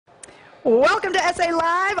Welcome to SA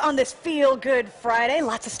Live on this Feel Good Friday.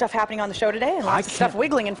 Lots of stuff happening on the show today and lots of stuff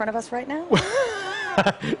wiggling in front of us right now.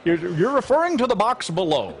 You're referring to the box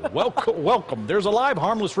below. Welcome. There's a live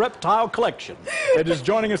harmless reptile collection that is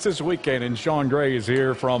joining us this weekend, and Sean Gray is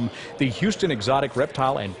here from the Houston Exotic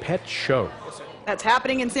Reptile and Pet Show. That's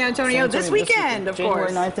happening in San Antonio this weekend, of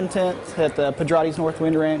course. January 9th and 10th at the Pedrati's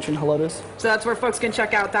Northwind Ranch in Helotes. So that's where folks can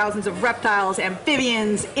check out thousands of reptiles,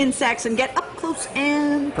 amphibians, insects, and get up close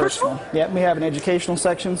and personal. Yeah, we have an educational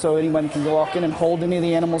section, so anyone can go walk in and hold any of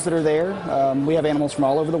the animals that are there. We have animals from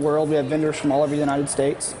all over the world. We have vendors from all over the United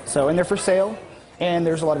States. So, and they're for sale. And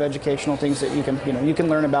there's a lot of educational things that you can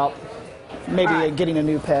learn about. Maybe getting a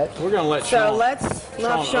new pet. We're going to let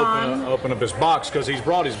Sean open up his box because he's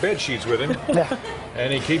brought his bed sheets with him. Yeah.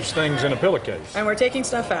 And he keeps things in a pillowcase. And we're taking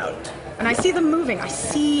stuff out. And I see them moving. I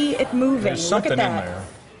see it moving. There's something Look at that. in there.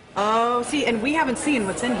 Oh, see, and we haven't seen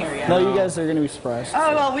what's in here yet. No, you guys are going to be surprised.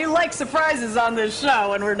 Oh, well, we like surprises on this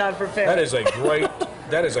show, and we're not prepared. That is a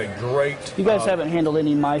great... You guys haven't handled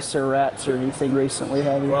any mice or rats or anything recently,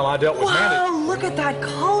 have you? Well, I dealt with Whoa, look at that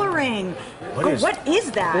coloring. What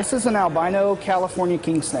is that? This is an albino California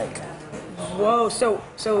king snake. Whoa, so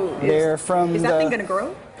They're from is that thing going to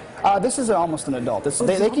grow? This is almost an adult.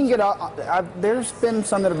 They can get out. There's been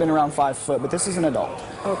some that have been around 5 foot, but this is an adult.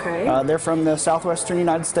 Okay. They're from the southwestern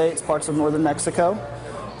United States, parts of northern Mexico.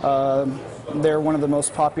 They're one of the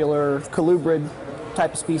most popular colubrid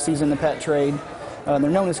type of species in the pet trade. They're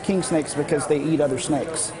known as king snakes because they eat other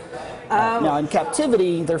snakes. Now, in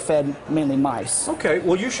captivity, they're fed mainly mice. Okay,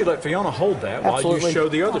 well, you should let Fiona hold that while you show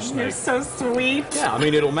the other snake. You're so sweet. Yeah, I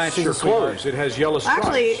mean, it'll match your clothes. It has yellow stripes.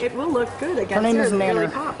 Actually, it will look good against Her name is Really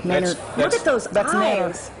Nanner. pop. Look at those that's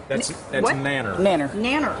eyes. That's What? Nanner. Nanner.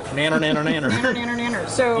 Nanner. Nanner.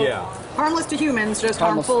 So, Yeah. harmless to humans, just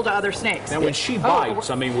harmful to other snakes. Now, when she bites,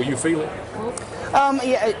 I mean, will you feel it?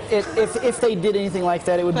 Yeah, if they did anything like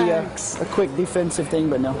that, it would be a quick defensive thing,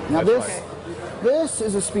 but no. Now, this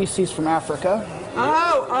is a species from Africa.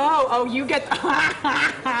 You get...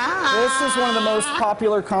 This is one of the most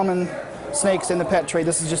popular common snakes in the pet trade.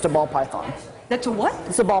 This is just a ball python. That's a what?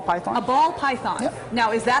 It's a ball python. A ball python. Yep.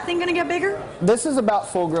 Now, is that thing going to get bigger? This is about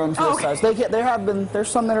full grown to this size. There's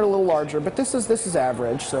some that are a little larger, but this is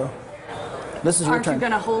average. So this is your turn. Aren't you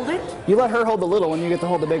going to hold it? You let her hold the little one, you get to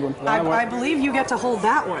hold the big one. I believe you get to hold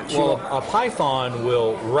that one. Well, a python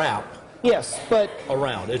will wrap Yes, but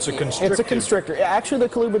around. It's a constrictor. it's a constrictor. Actually, the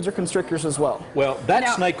colubrids are constrictors as well. Well,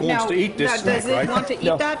 that snake wants to eat this snake, does it right? want to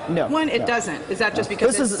eat that one? It doesn't. Is that just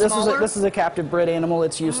because it's smaller? This is a captive bred animal.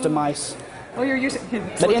 It's used to mice. Oh, you're using.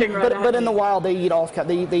 But in the wild, they eat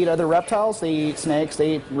they eat other reptiles. They eat snakes.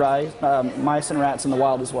 They eat mice and rats in the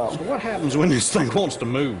wild as well. So what happens when this thing wants to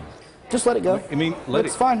move? Just let it go. I mean,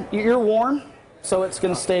 it's fine. You're warm, so it's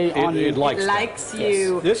going to stay on you. It likes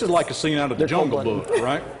you. Yes. This is like a scene out of the Jungle Book,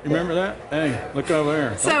 right? You remember that? Hey, look over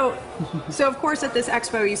there. So of course at this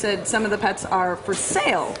expo you said some of the pets are for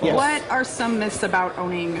sale. Yes. What are some myths about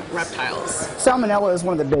owning reptiles? Salmonella is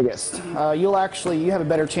one of the biggest. You have a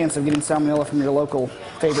better chance of getting salmonella from your local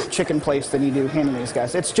favorite chicken place than you do handling these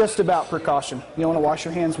guys. It's just about precaution. You want to wash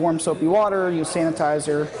your hands, warm soapy water, use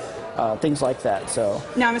sanitizer. Things like that. So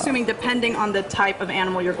now I'm assuming depending on the type of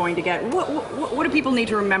animal you're going to get, what do people need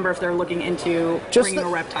to remember if they're looking into bringing a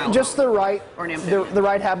reptile? Just the right, or an amphibian. the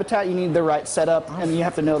right habitat. You need the right setup, and you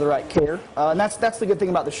have to know the right care. And that's the good thing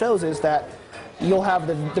about the shows is that you'll have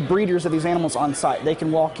the breeders of these animals on site. They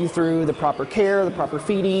can walk you through the proper care, the proper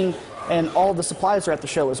feeding, and all the supplies are at the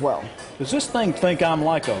show as well. Does this thing think I'm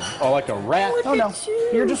like a rat? Oh no,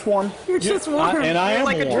 you're just warm. You're just warm. And I am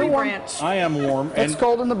like warm. A tree branch. I am warm. It's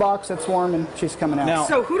cold in the box. It's warm, and she's coming out. Now,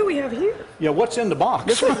 so who do we have here? Yeah, what's in the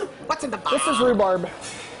box? What's in the box? This is Rhubarb.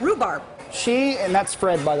 Rhubarb. And that's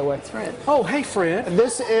Fred, by the way. Fred. Oh, hey, Fred.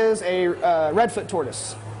 This is a redfoot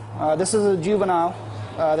tortoise. This is a juvenile.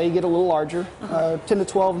 They get a little larger, 10 to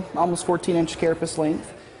 12, almost 14-inch carapace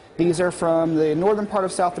length. These are from the northern part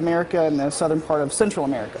of South America and the southern part of Central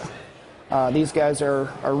America. These guys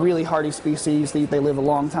are really hardy species. They live a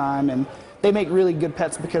long time, and they make really good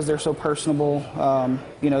pets because they're so personable.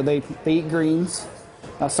 They eat greens,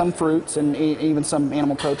 some fruits, and even some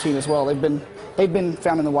animal protein as well. They've been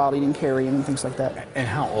found in the wild eating carrion and things like that. And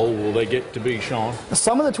how old will they get to be, Sean?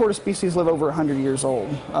 Some of the tortoise species live over 100 years old.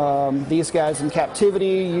 These guys in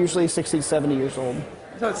captivity, usually 60, 70 years old.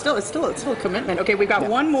 So it's still a commitment. Okay, we've got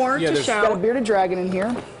one more to show. Got a bearded dragon in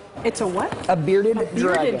here. It's a what? A bearded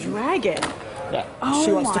dragon. Yeah. Oh,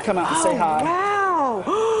 she wants to come out and say hi. Wow.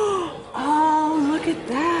 Oh, look at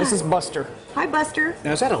that. This is Buster. Hi, Buster.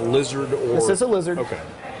 Now, is that a lizard or? This is a lizard. Okay.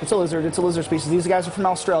 It's a lizard. It's a lizard species. These guys are from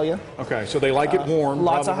Australia. Okay, so they like it warm.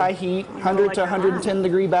 Lots of high heat, 100 to 110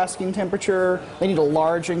 degree basking temperature. They need a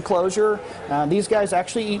large enclosure. These guys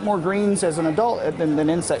actually eat more greens as an adult than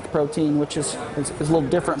insect protein, which is a little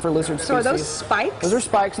different for lizard species. So are those spikes? Those are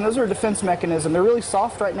spikes, and those are a defense mechanism. They're really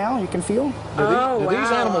soft right now. You can feel. Do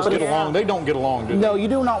these animals get along? They don't get along, do they? No, you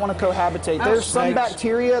do not want to cohabitate. There's some snakes.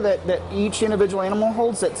 bacteria that each individual animal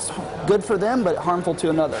holds that's good for them but harmful to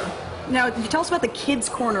another. Now, can you tell us about the Kids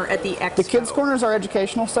Corner at the Expo? The Kids Corner is our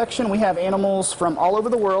educational section. We have animals from all over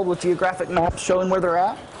the world with geographic maps showing where they're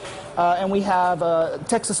at. And we have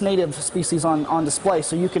Texas native species on display,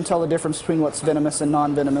 so you can tell the difference between what's venomous and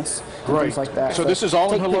non-venomous, and things like that. So this is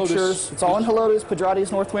all in take Helotes? pictures. It's all in Helotes,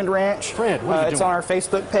 Pedrati's Northwind Ranch. Fred, what are you It's doing? on our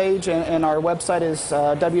Facebook page, and our website is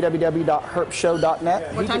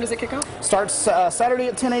www.herpshow.net. What time does it kick off? Starts Saturday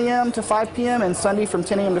at 10 a.m. to 5 p.m. and Sunday from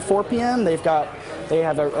 10 a.m. to 4 p.m. They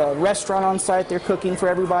have a restaurant on site. They're cooking for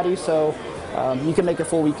everybody, so you can make a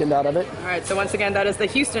full weekend out of it. All right, so once again, that is the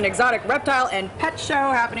Houston Exotic Reptile and Pet Show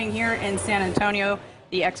happening here in San Antonio,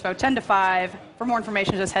 the Expo 10 to 5. For more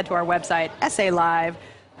information, just head to our website, salive.com.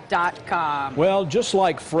 Well, just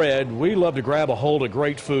like Fred, we love to grab a hold of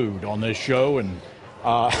great food on this show, and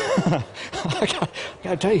I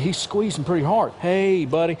gotta tell you, he's squeezing pretty hard. Hey,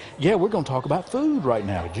 buddy. Yeah, we're going to talk about food right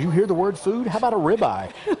now. Did you hear the word food? How about a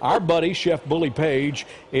ribeye? Our buddy, Chef Bully Page,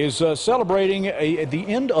 is celebrating the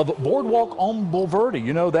end of Boardwalk on Bulverde.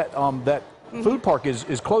 You know, that food park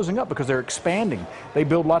is closing up because they're expanding. They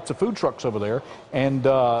build lots of food trucks over there. And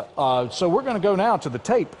so we're going to go now to the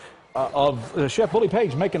tape of Chef Bully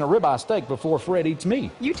Page making a ribeye steak before Fred eats me.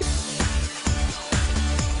 You too.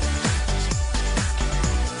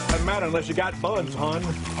 Doesn't matter unless you got buns, hon.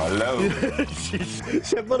 Hello.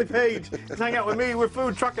 Chef Bully Page, hang out with me. We're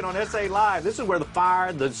food trucking on SA Live. This is where the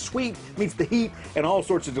fire, the sweet meets the heat, and all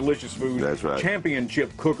sorts of delicious food. That's right.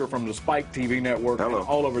 Championship cooker from the Spike TV network. Hello. And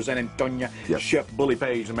all over San Antonio. Yes. Chef Bully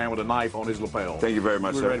Page, the man with a knife on his lapel. Thank you very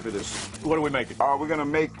much, We're sir. ready for this. What are we making? We're going to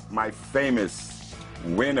make my famous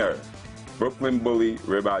winner, Brooklyn Bully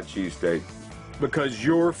ribeye cheesesteak. Because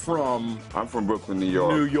you're from I'm from Brooklyn, New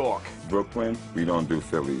York. New York. Brooklyn, we don't do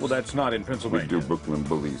Phillies. Well, that's not in we Pennsylvania. do Brooklyn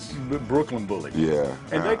Bullies. Brooklyn Bully. Yeah.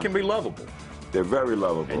 And they can be lovable. They're very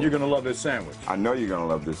lovable. And you're going to love this sandwich. I know you're going to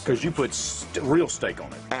love this. Because you put real steak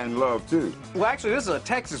on it. And love, too. Well, actually, this is a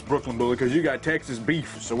Texas Brooklyn Bully because you got Texas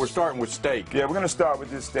beef, so we're starting with steak. Yeah, we're going to start with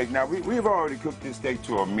this steak. Now, we've already cooked this steak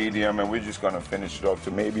to a medium, and we're just going to finish it off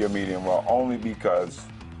to maybe a medium well, only because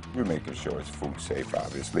we're making sure it's food safe,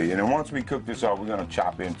 obviously. And then once we cook this up, we're going to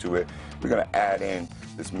chop into it. We're going to add in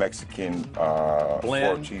this Mexican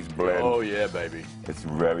four-cheese blend. Oh, yeah, baby. It's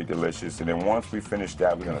very delicious. And then once we finish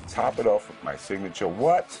that, we're going to top it off with my signature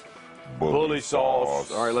what? Bully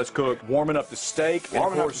sauce. All right, let's cook. Warming up the steak. And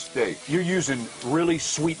Warming of up the course, steak. You're using really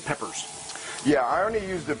sweet peppers. Yeah, I only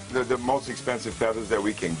use the most expensive peppers that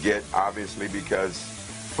we can get, obviously, because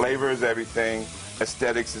flavor is everything.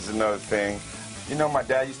 Aesthetics is another thing. You know, my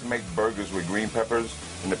dad used to make burgers with green peppers,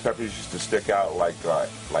 and the peppers used to stick out like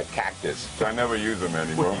cactus. So I never use them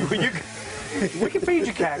anymore. We can feed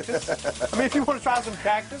you cactus. I mean, if you want to try some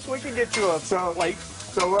cactus, we can get you a plate.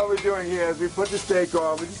 So what we're doing here is we put the steak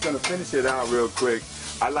on. We're just going to finish it out real quick.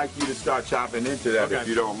 I'd like you to start chopping into that if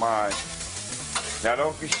you don't mind. Now,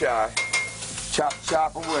 don't be shy.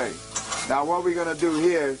 Chop away. Now, what we're going to do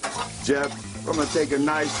here, Jeff, I'm going to take a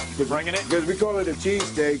nice... Bringing it? Because we call it a cheese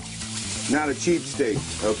steak, not a cheap steak,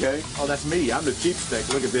 okay? Oh, that's me. I'm the cheap steak.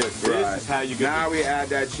 Look at this. Right. This is how you get Now we add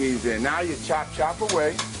that cheese in. Now you chop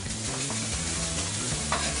away.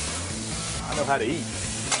 I know how to eat.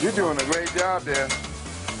 You're doing a great job there.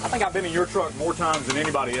 I think I've been in your truck more times than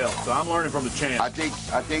anybody else, so I'm learning from the champ. I think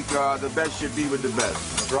the best should be with the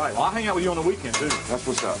best. That's right. Well, I hang out with you on the weekend, too. That's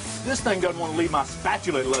what's up. This thing doesn't want to leave my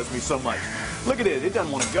spatula. It loves me so much. Look at it. It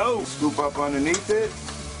doesn't want to go. Scoop up underneath it,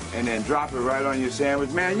 and then drop it right on your sandwich.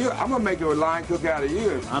 Man, I'm going to make a line cook out of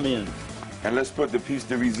you. I'm in. And let's put the piece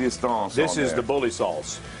de resistance This on is there. the bully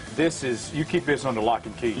sauce. This is, you keep this under lock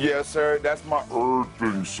and key. Yes, sir. That's my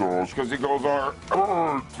earthing sauce, because it goes on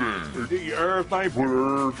earthing. The everything.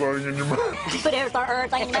 Put everything in your mouth. Put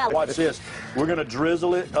everything in your mouth. Watch this. We're going to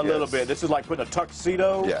drizzle it a little Yes. bit. This is like putting a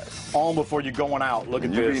tuxedo Yes. on before you're going out. Look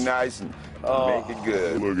at You this. be nice and make it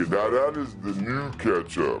good. Look at that. That is the new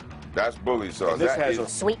ketchup. That's bully sauce. And this That has is- a...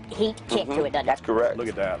 Sweet heat kick to it, doesn't That's it? correct. Look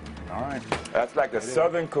at that. All right. That's like a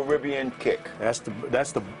Southern Caribbean kick. That's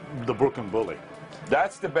the Brooklyn Bully.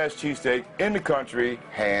 That's the best cheesesteak in the country,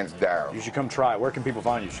 hands down. You should come try it. Where can people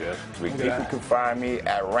find you, Chef? People can find me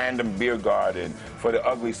at Random Beer Garden for the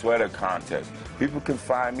Ugly Sweater Contest. People can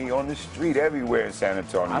find me on the street everywhere in San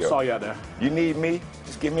Antonio. I saw you out there. You need me?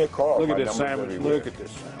 Just give me a call. Look at My this number's sandwich. everywhere. Look at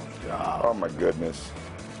this sandwich. God. Oh, my goodness.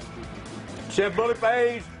 Chef Bully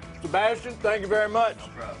Page, Sebastian, thank you very much.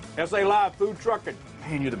 SA Live Food Trucking.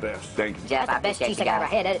 Man, you're the best. Thank you. Just the best cheesesteak I ever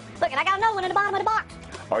had. Look, and I got another one in the bottom of the box.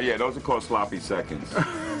 Oh, yeah, those are called sloppy seconds.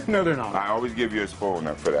 No, they're not. I always give you a spoon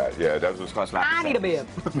for that. Yeah, that's what's called sloppy I need a bib.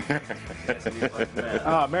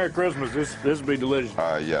 Merry Christmas. This will be delicious.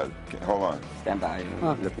 Yeah, hold on. Stand by,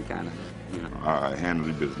 looking kind of, you know. All right, handle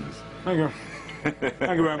the business. Thank you.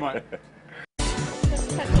 Thank you very much.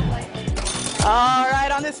 All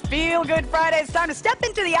right, on this Feel Good Friday, it's time to step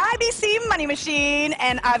into the IBC Money Machine,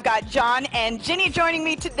 and I've got John and Ginny joining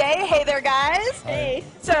me today. Hey there, guys. Hey.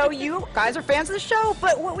 So you guys are fans of the show,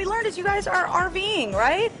 but what we learned is you guys are RVing,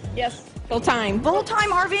 right? Yes, full time.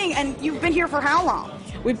 Full-time RVing, and you've been here for how long?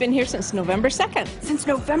 We've been here since November 2nd. Since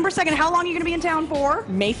November 2nd. How long are you going to be in town for?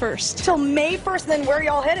 May 1st. Till May 1st, then where are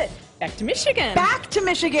y'all headed? Back to Michigan. Back to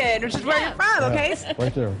Michigan, which is where you're from, okay?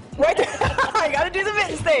 Right there. Right there. I got to do the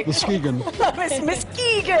Mittens thing. Muskegon. Miss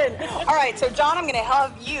Keegan. All right, so John, I'm going to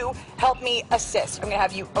have you help me assist. I'm going to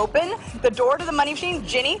have you open the door to the money machine.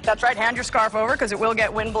 Ginny, that's right, hand your scarf over because it will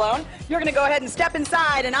get wind blown. You're going to go ahead and step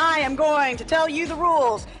inside, and I am going to tell you the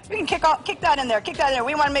rules. We can kick that in there, kick that in there.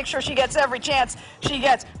 We want to make sure she gets every chance she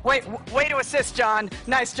gets. Way to assist, John.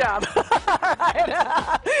 Nice job. All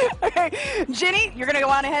right. Okay, Ginny, you're going to go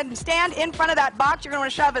on ahead and stand in front of that box. You're going to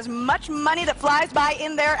want to shove as much money that flies by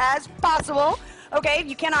in there as possible. Okay,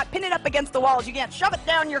 you cannot pin it up against the walls. You can't shove it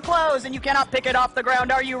down your clothes, and you cannot pick it off the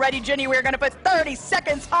ground. Are you ready, Ginny? We're going to put 30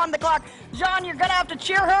 seconds on the clock. John, you're going to have to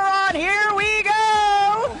cheer her on. Here we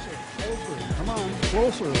go. Closer. Come on,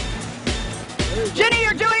 closer. Ginny,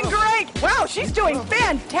 you're doing great. Wow, she's doing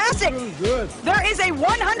fantastic. Good. There is a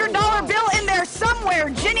 $100 bill in there somewhere,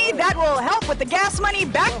 Ginny. That will help with the gas money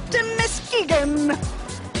back to Muskegon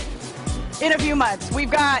in a few months. We've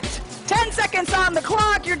got 10 seconds on the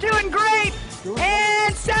clock. You're doing great.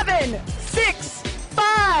 And 7, 6,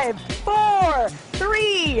 5, 4,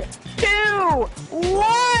 3, 2,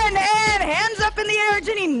 1. And hands up in the air,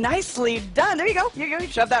 Ginny. Nicely done. There you go. You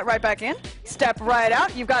shove that right back in. Step right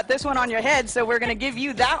out. You've got this one on your head, so we're going to give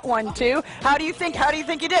you that one too. How do you think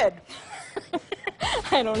you did?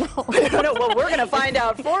 I don't know. Well, we're going to find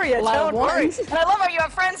out for you. Lot Don't of worry. ones. And I love how you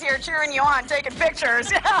have friends here cheering you on, taking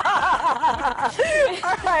pictures. All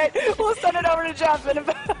right, we'll send it over to Jeff in a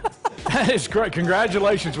bit. That is great.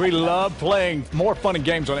 Congratulations. We love playing more fun and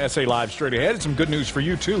games on SA Live straight ahead. Some good news for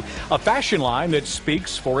you, too. A fashion line that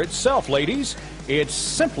speaks for itself, ladies. It's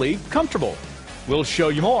simply comfortable. We'll show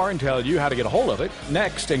you more and tell you how to get a hold of it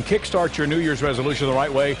next and kickstart your New Year's resolution the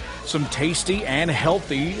right way. Some tasty and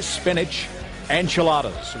healthy spinach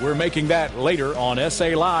enchiladas. We're making that later on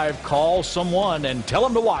SA Live. Call someone and tell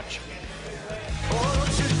them to watch.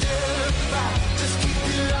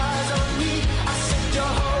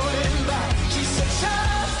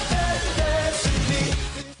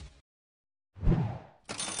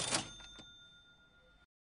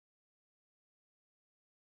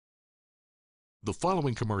 The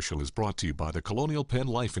following commercial is brought to you by the Colonial Penn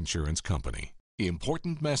Life Insurance Company.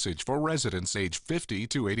 Important message for residents age 50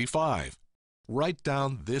 to 85. Write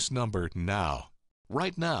down this number now.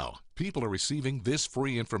 Right now, people are receiving this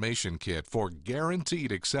free information kit for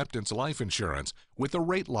guaranteed acceptance life insurance with a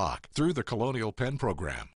rate lock through the Colonial Penn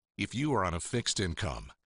program. If you are on a fixed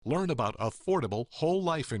income, learn about affordable whole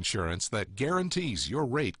life insurance that guarantees your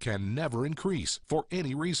rate can never increase for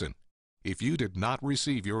any reason. If you did not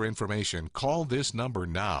receive your information, call this number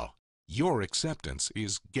now. Your acceptance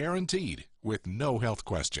is guaranteed with no health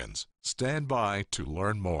questions. Stand by to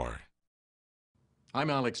learn more.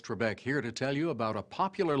 I'm Alex Trebek, here to tell you about a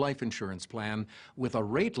popular life insurance plan with a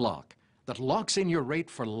rate lock that locks in your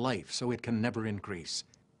rate for life so it can never increase.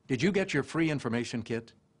 Did you get your free information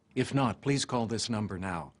kit? If not, please call this number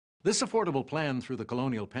now. This affordable plan through the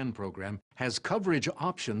Colonial Penn program has coverage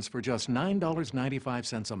options for just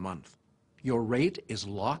 $9.95 a month. Your rate is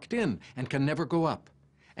locked in and can never go up,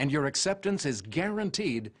 and your acceptance is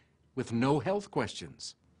guaranteed with no health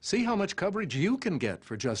questions. See how much coverage you can get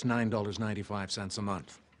for just $9.95 a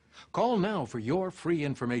month. Call now for your free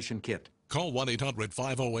information kit. Call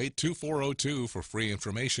 1-800-508-2402 for free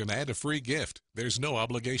information and a free gift. There's no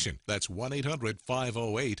obligation. That's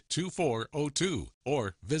 1-800-508-2402.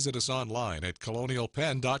 Or visit us online at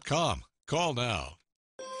colonialpenn.com. Call now.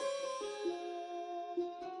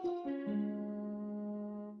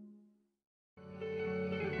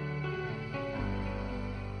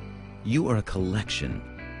 You are a collection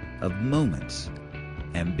of moments,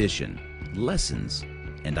 ambition, lessons,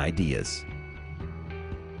 and ideas.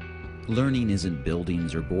 Learning isn't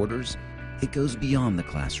buildings or borders. It goes beyond the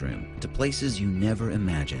classroom to places you never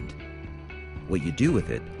imagined. What you do with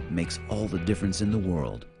it makes all the difference in the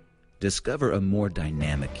world. Discover a more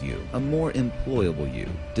dynamic you, a more employable you.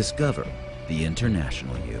 Discover the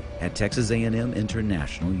international you at Texas A&M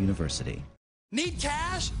International University. Need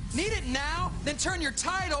cash? Need it now? Then turn your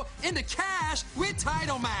title into cash with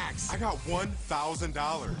Title Max. I got $1,000.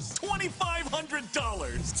 $2,500.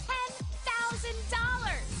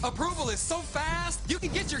 $10,000. Approval is so fast, you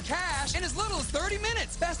can get your cash in as little as 30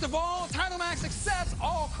 minutes. Best of all, Title Max accepts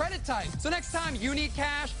all credit types. So next time you need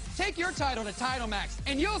cash, take your title to Title Max,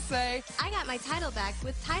 and you'll say, I got my title back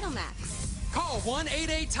with Title Max. Call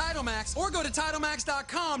 1-88-TITLE-MAX or go to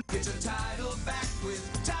TitleMax.com. Get your title back with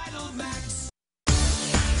Title Max.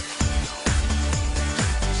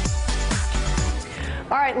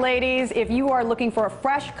 All right, ladies, if you are looking for a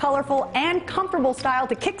fresh, colorful, and comfortable style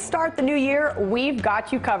to kickstart the new year, we've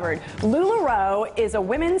got you covered. LuLaRoe is a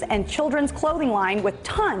women's and children's clothing line with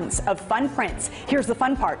tons of fun prints. Here's the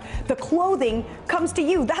fun part. The clothing comes to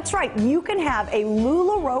you. That's right. You can have a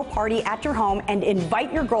LuLaRoe party at your home and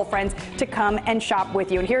invite your girlfriends to come and shop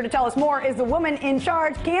with you. And here to tell us more is the woman in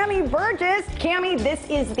charge, Cami Burgess. Cami, this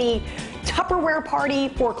is the Tupperware party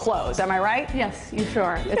for clothes. Am I right? Yes, you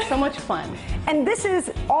sure. It's so much fun. And this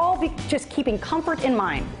is all just keeping comfort in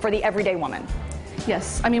mind for the everyday woman.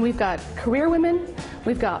 Yes, I mean, we've got career women,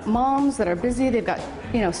 we've got moms that are busy, they've got,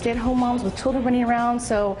 stay-at-home moms with children running around,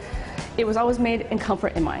 so it was always made in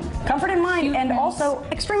comfort in mind. Comfort in mind, and also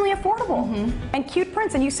extremely affordable. And cute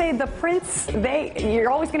prints, and you say the prints,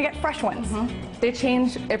 you're always going to get fresh ones. They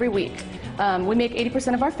change every week. We make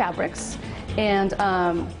 80% of our fabrics, and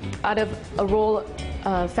out of a roll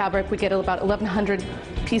of fabric, we get about 1,100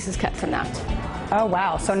 pieces cut from that. Oh,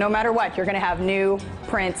 wow. So no matter what, you're going to have new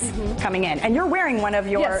prints coming in. And you're wearing one of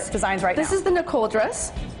your designs right now. This is the Nicole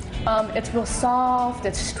dress. It's real soft,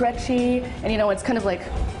 it's stretchy, and it's kind of like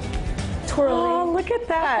twirly. Oh, look at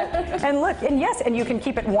that. And look, and yes, and you can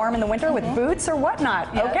keep it warm in the winter with boots or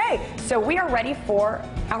whatnot. Yes. Okay, so we are ready for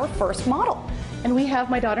our first model. And we have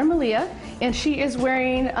my daughter, Malia, and she is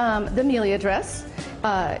wearing the Amelia dress.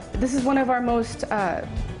 This is one of our most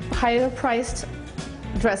higher priced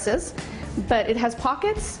dresses, but it has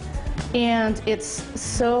pockets and it's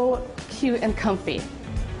so cute and comfy.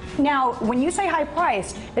 Now, when you say high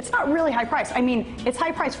priced, it's not really high priced. I mean, it's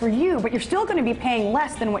high priced for you, but you're still going to be paying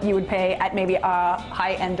less than what you would pay at maybe a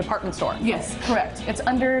high-end department store. Yes, correct. It's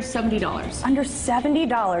under $70. Under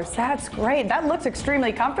 $70. That's great. That looks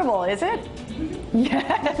extremely comfortable, is it?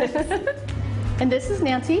 Yes. And this is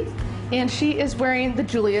Nancy, and she is wearing the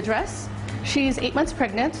Julia dress. She's 8 months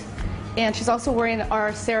pregnant, and she's also wearing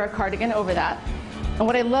our Sarah cardigan over that. And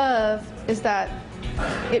what I love is that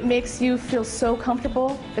it makes you feel so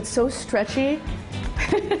comfortable. It's so stretchy.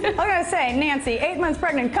 I gotta say, Nancy, 8 months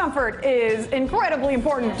pregnant, comfort is incredibly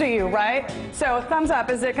important to you, right? So thumbs up.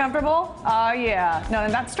 Is it comfortable? Oh, yeah. No,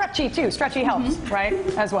 and that's stretchy too. Stretchy helps, right?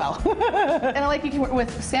 As well. And I like you can wear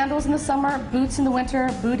with sandals in the summer, boots in the winter,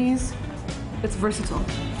 booties. It's versatile.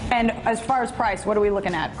 And as far as price, what are we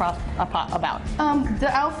looking at about? The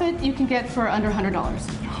outfit you can get for under $100.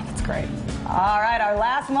 Oh, that's great. All right, our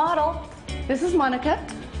last model. This is Monica.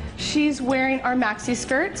 She's wearing our maxi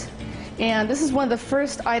skirt, and this is one of the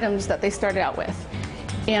first items that they started out with.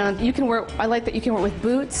 And you can wear, I like that you can wear it with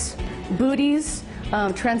boots, booties,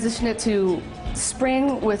 transition it to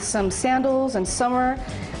spring with some sandals and summer.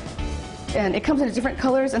 And it comes in different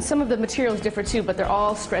colors, and some of the materials differ too, but they're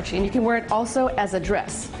all stretchy. And you can wear it also as a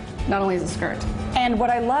dress, not only as a skirt. And what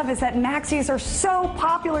I love is that maxis are so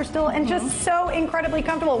popular still and just so incredibly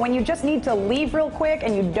comfortable. When you just need to leave real quick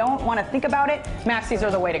and you don't want to think about it, maxis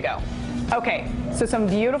are the way to go. Okay, so some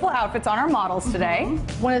beautiful outfits on our models today.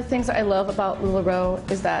 One of the things that I love about LuLaRoe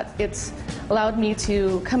is that it's allowed me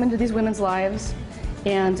to come into these women's lives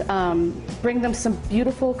and bring them some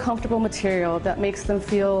beautiful, comfortable material that makes them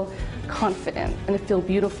feel confident and feel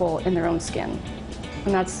beautiful in their own skin.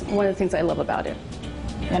 And that's one of the things I love about it.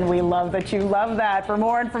 And we love that you love that. For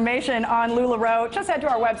more information on LuLaRoe, just head to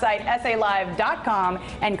our website, salive.com,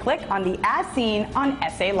 and click on the As Seen on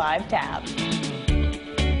SA Live tab.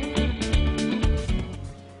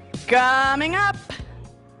 Coming up,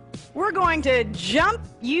 we're going to jump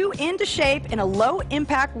you into shape in a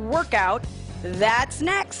low-impact workout. That's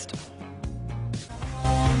next.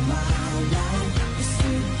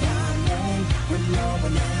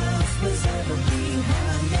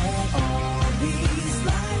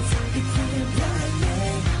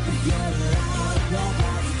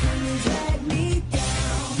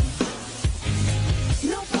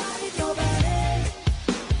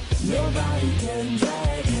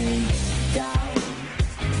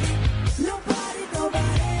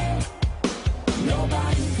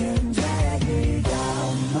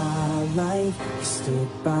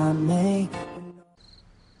 understood by me.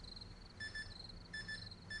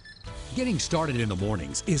 Getting started in the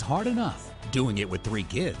mornings is hard enough. Doing it with 3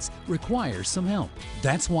 kids requires some help.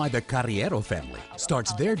 That's why the Carriero family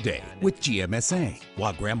starts their day with GMSA.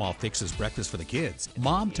 While Grandma fixes breakfast for the kids,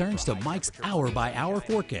 Mom turns to Mike's hour-by-hour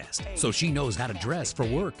forecast so she knows how to dress for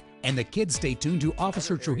work. And the kids stay tuned to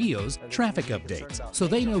Officer Trujillo's traffic updates so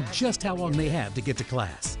they know just how long they have to get to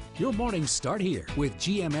class. Your mornings start here with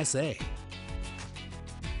GMSA.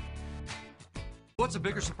 What's a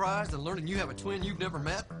bigger surprise than learning you have a twin you've never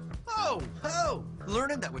met? Oh,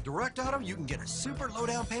 learning that with Direct Auto you can get a super low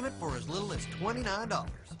down payment for as little as $29.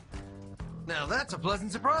 Now that's a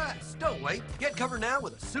pleasant surprise. Don't wait. Get covered now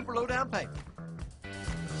with a super low down payment.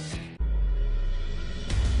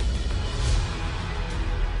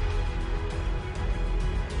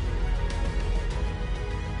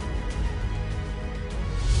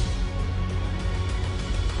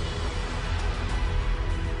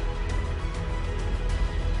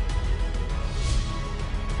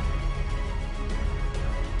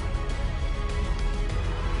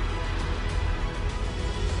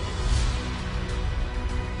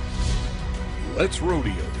 Let's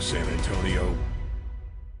rodeo, San Antonio.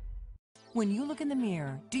 When you look in the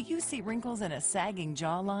mirror, do you see wrinkles and a sagging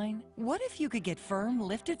jawline? What if you could get firm,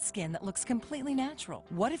 lifted skin that looks completely natural?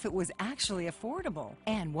 What if it was actually affordable?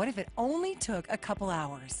 And what if it only took a couple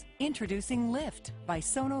hours? Introducing Lift by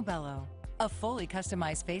Sono Bello, a fully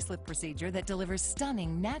customized facelift procedure that delivers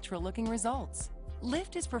stunning, natural-looking results.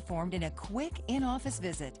 Lift is performed in a quick in-office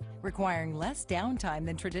visit, requiring less downtime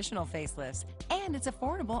than traditional facelifts, and it's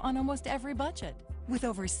affordable on almost every budget. With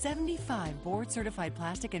over 75 board-certified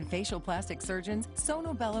plastic and facial plastic surgeons,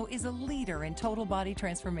 Sono Bello is a leader in total body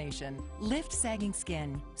transformation. Lift sagging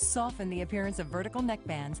skin, soften the appearance of vertical neck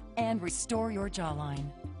bands, and restore your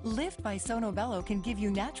jawline. Lift by Sono Bello can give you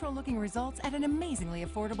natural-looking results at an amazingly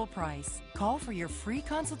affordable price. Call for your free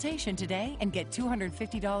consultation today and get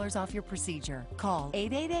 $250 off your procedure. Call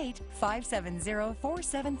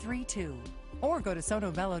 888-570-4732. Or go to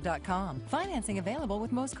sonobello.com. Financing available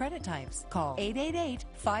with most credit types. Call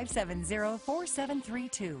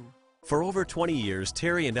 888-570-4732. For over 20 years,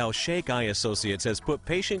 Terry and Al Sheikh Eye Associates has put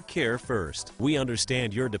patient care first. We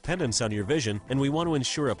understand your dependence on your vision, and we want to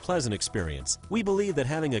ensure a pleasant experience. We believe that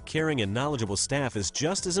having a caring and knowledgeable staff is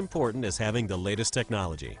just as important as having the latest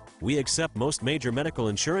technology. We accept most major medical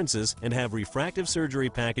insurances and have refractive surgery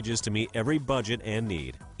packages to meet every budget and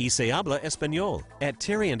need. Y se habla español. At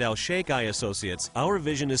Terry and Al Sheikh Eye Associates, our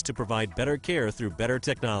vision is to provide better care through better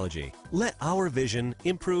technology. Let our vision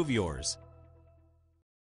improve yours.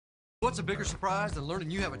 What's a bigger surprise than learning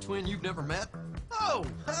you have a twin you've never met? Oh,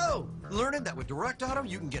 learning that with Direct Auto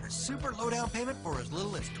you can get a super low down payment for as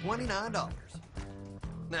little as $29.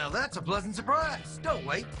 Now that's a pleasant surprise. Don't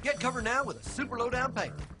wait. Get covered now with a super low down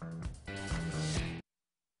payment.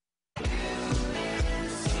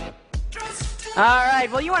 All right,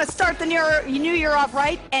 well, you want to start the new year off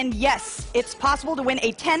right, and yes, it's possible to win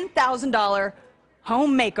a $10,000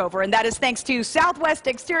 home makeover, and that is thanks to Southwest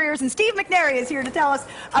Exteriors, and Steve McNary is here to tell us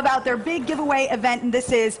about their big giveaway event, and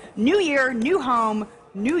this is New Year, New Home,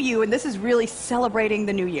 New You, and this is really celebrating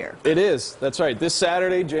the new year. It is, that's right. This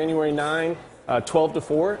Saturday, January 9, 12 to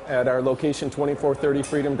 4 at our location 2430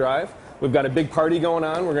 Freedom Drive. We've got a big party going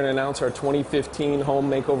on. We're going to announce our 2015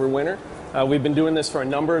 home makeover winner. We've been doing this for a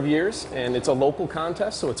number of years, and it's a local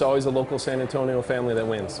contest, so it's always a local San Antonio family that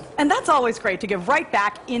wins. And that's always great to give right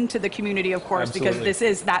back into the community, of course, Absolutely. because this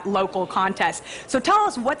is that local contest. So tell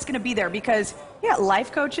us what's going to be there, because you got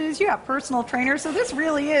life coaches, you got personal trainers, so this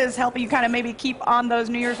really is helping you kind of maybe keep on those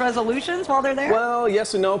New Year's resolutions while they're there? Well,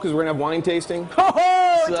 yes and no, because we're going to have wine tasting.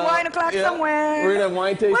 Oh, it's wine o'clock somewhere. We're going to have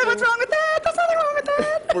wine tasting. What's wrong with that? There's nothing wrong with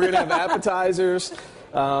that. We're going to have appetizers.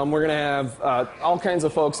 We're going to have all kinds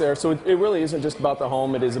of folks there. So it really isn't just about the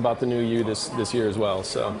home. It is about the new you this year as well.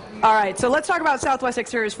 So. All right. So let's talk about Southwest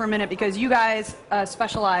Exteriors for a minute, because you guys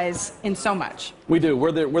specialize in so much. We do.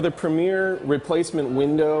 We're the premier replacement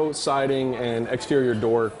window, siding, and exterior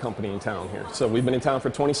door company in town here. So we've been in town for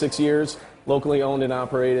 26 years, locally owned and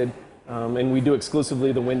operated. And we do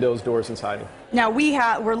exclusively the windows, doors, and siding. Now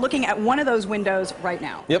we're looking at one of those windows right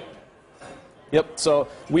now. Yep, so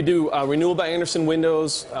we do Renewal by Andersen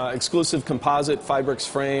windows, exclusive composite Fibrix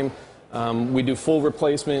frame. We do full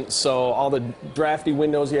replacement, so all the drafty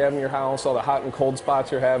windows you have in your house, all the hot and cold spots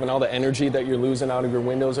you're having, all the energy that you're losing out of your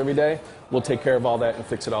windows every day, we'll take care of all that and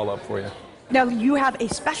fix it all up for you. Now, you have a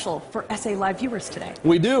special for SA Live viewers today.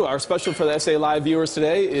 We do. Our special for the SA Live viewers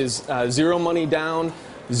today is zero money down,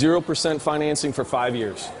 0% financing for 5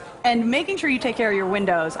 years. And making sure you take care of your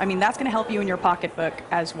windows, I mean, that's going to help you in your pocketbook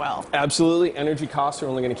as well. Absolutely. Energy costs are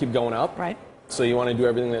only going to keep going up. Right. So you want to do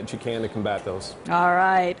everything that you can to combat those. All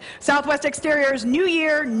right. Southwest Exteriors New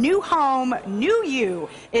Year, New Home, New You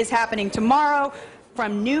is happening tomorrow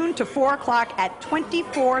from noon to 4 o'clock at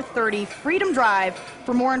 2430 Freedom Drive.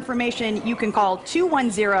 For more information, you can call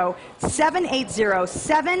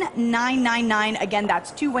 210-780-7999. Again,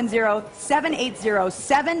 that's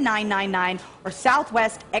 210-780-7999 or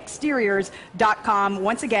southwestexteriors.com.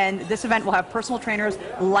 Once again, this event will have personal trainers,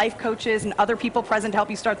 life coaches, and other people present to help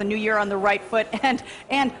you start the new year on the right foot,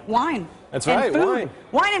 and wine. That's and right, food. wine.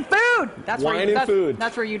 Wine and food. That's wine where and food.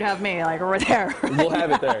 That's where you'd have me, like over there. We'll have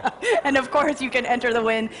it there. And of course, you can enter to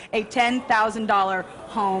win a $10,000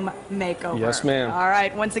 home makeover. Yes, ma'am. All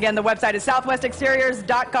right. Once again, the website is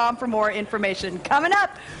southwestexteriors.com for more information. Coming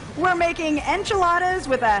up, we're making enchiladas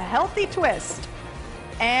with a healthy twist.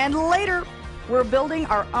 And later, we're building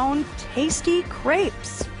our own tasty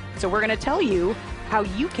crepes. So we're going to tell you how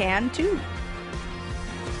you can too.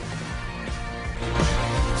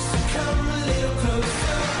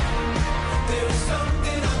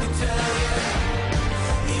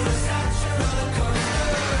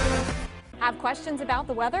 Have questions about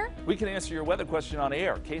the weather? We can answer your weather question on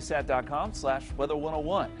air.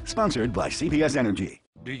 ksat.com/weather101. Sponsored by CPS Energy.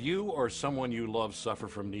 Do you or someone you love suffer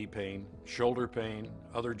from knee pain, shoulder pain,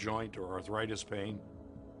 other joint or arthritis pain?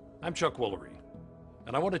 I'm Chuck Woolery,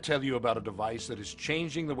 and I want to tell you about a device that is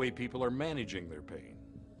changing the way people are managing their pain.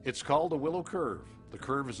 It's called the Willow Curve. The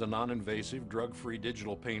Curve is a non-invasive, drug-free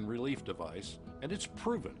digital pain relief device, and it's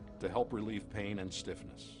proven to help relieve pain and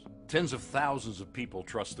stiffness. Tens of thousands of people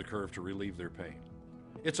trust the Curve to relieve their pain.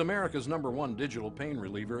 It's America's #1 digital pain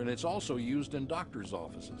reliever, and it's also used in doctors'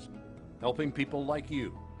 offices, helping people like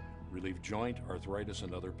you relieve joint, arthritis,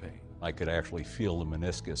 and other pain. I could actually feel the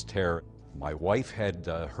meniscus tear. My wife had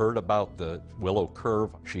heard about the Willow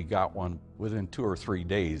Curve. She got one within 2 or 3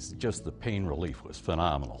 days. Just the pain relief was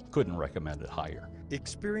phenomenal. Couldn't recommend it higher.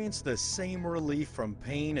 Experience the same relief from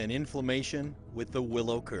pain and inflammation with the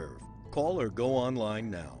Willow Curve. Call or go online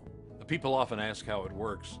now. People often ask how it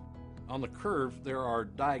works. On the Curve, there are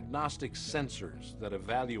diagnostic sensors that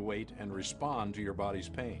evaluate and respond to your body's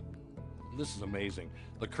pain. This is amazing.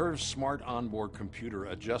 The Curve's smart onboard computer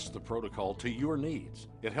adjusts the protocol to your needs.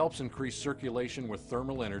 It helps increase circulation with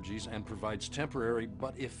thermal energies and provides temporary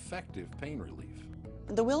but effective pain relief.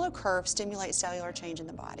 The Willow Curve stimulates cellular change in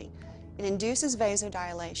the body. It induces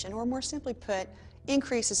vasodilation, or more simply put,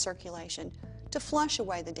 increases circulation to flush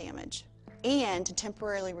away the damage and to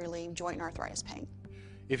temporarily relieve joint and arthritis pain.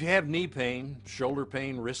 If you have knee pain, shoulder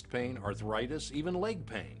pain, wrist pain, arthritis, even leg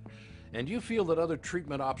pain, and you feel that other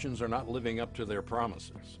treatment options are not living up to their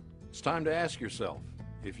promises, it's time to ask yourself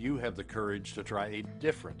if you have the courage to try a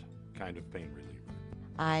different kind of pain reliever.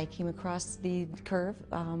 I came across the Curve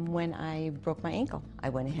when I broke my ankle. I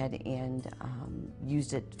went ahead and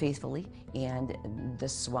used it faithfully, and the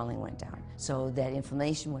swelling went down. So that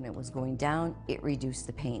inflammation, when it was going down, it reduced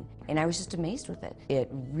the pain. And I was just amazed with it. It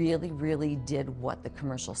really, really did what the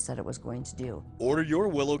commercial said it was going to do. Order your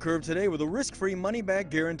Willow Curve today with a risk-free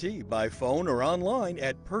money-back guarantee by phone or online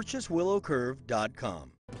at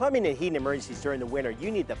purchasewillowcurve.com. Plumbing and heating emergencies during the winter,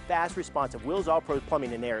 you need the fast response of Wills All-Pro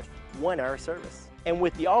Plumbing and Air's 1-hour service. And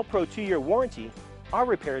with the All-Pro 2-year warranty, our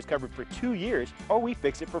repair is covered for 2 years, or we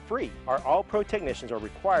fix it for free. Our All-Pro technicians are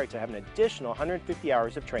required to have an additional 150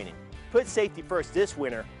 hours of training. Put safety first this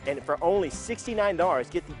winter, and for only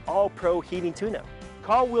 $69, get the All-Pro heating tune-up.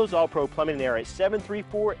 Call Wills All-Pro Plumbing and Air at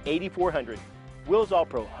 734-8400. Wills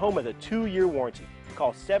All-Pro, home of the 2-year warranty.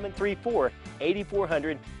 Call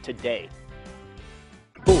 734-8400 today.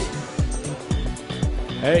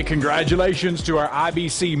 Hey, congratulations to our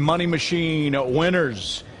IBC Money Machine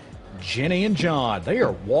winners, Jenny and John. They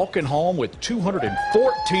are walking home with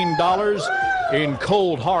 $214 in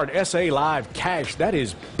cold, hard SA Live cash. That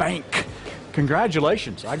is bank.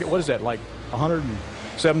 Congratulations. I get, what is that, like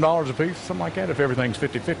 $107 a piece, something like that, if everything's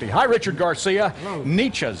 50-50. Hi, Richard Garcia. Hello.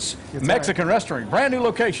 Nietzsche's That's Mexican restaurant. Brand new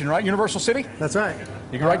location, right? Universal City? That's right.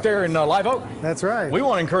 You can right there in Live Oak. That's right. We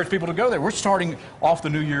want to encourage people to go there. We're starting off the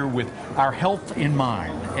new year with our health in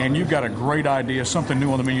mind, and you've got a great idea, something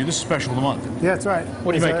new on the menu. This is special of the month. Yeah, that's right.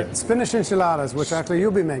 What are you making? Spinach enchiladas, which actually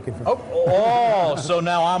you'll be making. So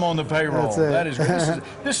now I'm on the payroll. That's it. That is great.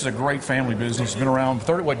 This is a great family business. It's been around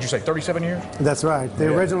 37 years? That's right.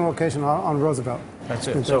 The original location on Roosevelt. That's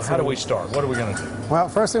it. So how do we start? What are we going to do? Well,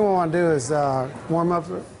 first thing we want to do is warm up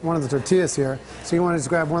one of the tortillas here. So you want to just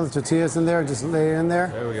grab one of the tortillas in there and just lay it in there.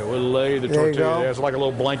 There we go. We'll lay the tortilla there. It's like a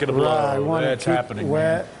little blanket of love. Right. That's happening.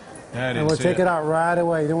 Wet. That and we'll take it out right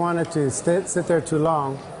away. You don't want it to sit there too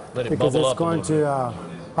long. Let it because bubble it's up going to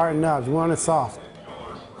harden up. You want it soft.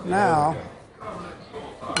 Now,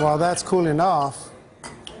 while that's cooling off,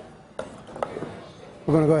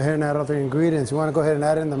 we're going to go ahead and add all the ingredients. You want to go ahead and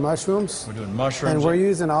add in the mushrooms. We're doing mushrooms. And we're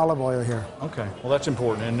using olive oil here. Okay, well that's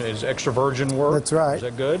important. And is extra virgin work? That's right. Is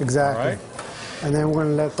that good? Exactly. All right. And then we're going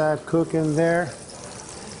to let that cook in there.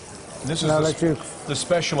 This is the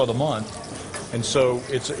special of the month. And so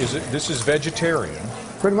this is vegetarian.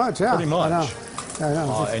 Pretty much, yeah. Pretty much. I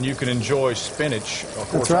know. And you can enjoy spinach, of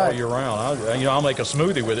course, right. all year round. I'll make a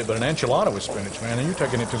smoothie with it, but an enchilada with spinach, man, and you're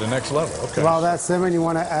taking it to the next level. Okay. While that's simmering, you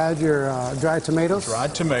want to add your dried tomatoes.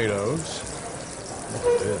 Dried tomatoes. Look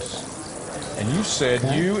at this. And you said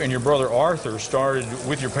you and your brother Arthur started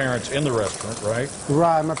with your parents in the restaurant, right?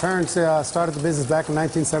 Right. My parents started the business back in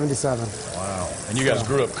 1977. Wow. And you guys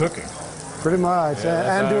grew up cooking. Pretty much,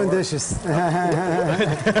 and doing dishes. Well,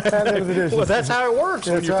 that's how it works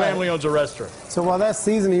when your family owns a restaurant. So while that's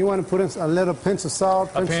seasoning, you want to put in a little pinch of salt.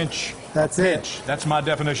 A pinch. That's it. That's my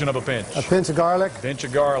definition of a pinch. A pinch of garlic. Pinch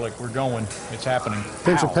of garlic. We're going. It's happening.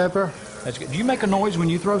 Pinch of pepper. That's good. Do you make a noise when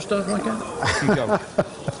you throw stuff like that? You go.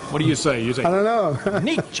 What do you say? You say, I don't know.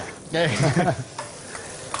 Nietzsche.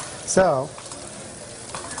 So,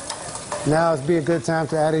 now it'd be a good time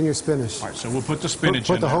to add in your spinach. All right, so we'll put the spinach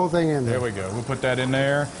in there. Put the whole thing in there. There we go. We'll put that in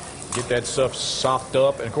there. Get that stuff sopped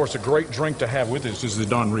up. And, of course, a great drink to have with this is the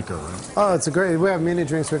Don Rico, right? Oh, it's a great, we have many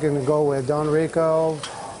drinks we can go with. Don Rico,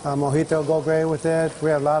 mojito go great with it.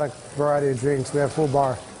 We have a lot of variety of drinks. We have full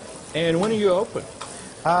bar. And when are you open?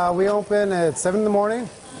 We open at 7 in the morning,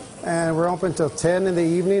 and we're open till 10 in the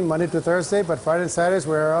evening, Monday to Thursday, but Friday and Saturdays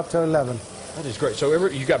we're up till 11. That is great. So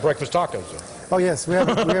you got breakfast tacos there? Oh, yes. We have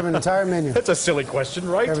an entire menu. That's a silly question,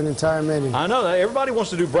 right? We have an entire menu. I know that. Everybody wants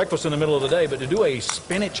to do breakfast in the middle of the day, but to do a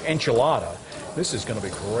spinach enchilada, this is going to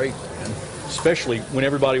be great, man, especially when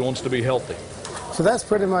everybody wants to be healthy. So that's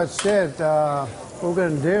pretty much it. What we're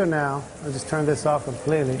going to do now, I'll just turn this off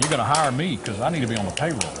completely. You're going to hire me because I need to be on the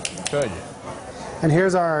payroll, I tell you. And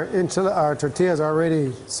here's our tortillas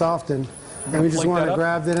already softened. And we just want to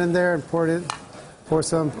grab it in there and pour a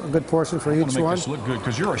good portion for each one. Make this look good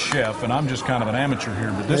because you're a chef and I'm just kind of an amateur here,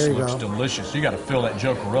 but this looks delicious. You got to fill that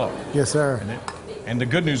joker up. Yes, sir. And the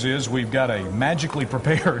good news is we've got a magically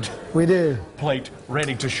prepared plate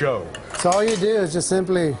ready to show. So all you do is just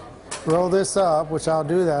simply roll this up, which I'll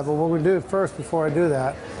do that. But what we do first before I do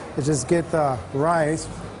that is just get the rice,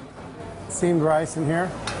 steamed rice in here.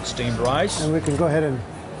 Steamed rice. And we can go ahead and,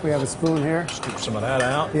 we have a spoon here. Scoop some of that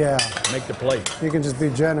out. Yeah. Make the plate. You can just be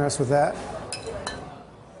generous with that.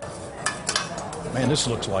 Man, this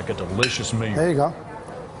looks like a delicious meal. There you go.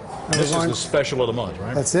 And this is the special of the month,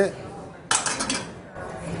 right? That's it.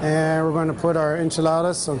 And we're going to put our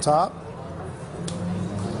enchiladas on top.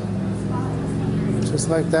 Just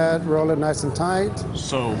like that, roll it nice and tight.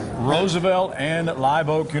 So Roosevelt and Live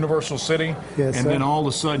Oak, Universal City, yes, and then all of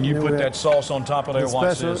a sudden you put that sauce on top of there.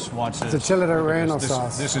 Watch this, watch this. It's a chile relleno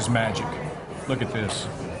sauce. This is magic. Look at this.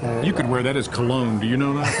 You could wear that as cologne. Do you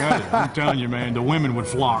know that? I'm telling you, man, the women would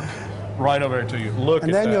flock right over to you. Look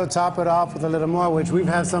at that. And then you'll top it off with a little more, which we've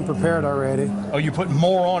had some prepared already. Oh, you put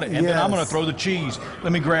more on it, and then I'm going to throw the cheese.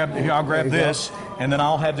 Let me grab, here, I'll grab this, and then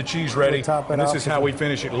I'll have the cheese ready. And this is how we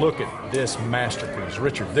finish it. Look at this masterpiece.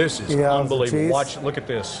 Richard, this is unbelievable. Watch, look at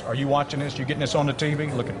this. Are you watching this? You getting this on the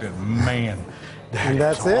TV? Look at this. Man,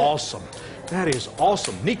 that's awesome. That is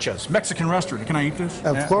awesome. Nietzsche's Mexican restaurant. Can I eat this?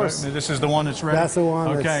 Of course. This is the one that's ready? That's the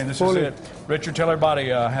one. Okay, this is it. Richard, tell everybody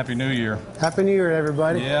Happy New Year. Happy New Year,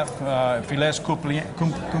 everybody. Yep. Feliz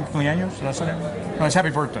cumpleaños. Did I say that? No, it's happy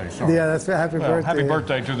birthday. Sorry. Yeah, that's happy birthday. Happy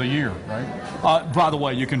birthday to the year, right? By the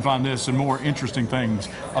way, you can find this and more interesting things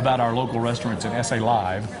about our local restaurants at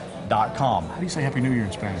SALive.com. How do you say Happy New Year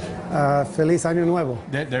in Spanish? Feliz Año Nuevo.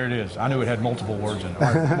 There it is. I knew it had multiple words in it.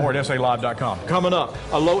 Right, more at SALive.com. Coming up,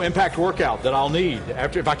 a low-impact workout that I'll need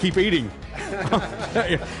if I keep eating.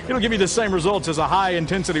 It'll give me the same results as a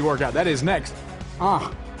high-intensity workout. That is next.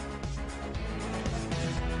 At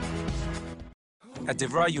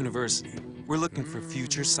DeVry University, we're looking for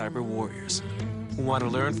future cyber warriors who want to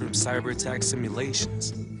learn from cyber attack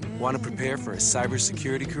simulations. Want to prepare for a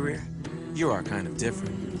cybersecurity career? You're our kind of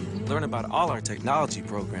different. Learn about all our technology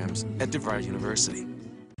programs at DeVry University.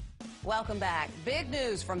 Welcome back. Big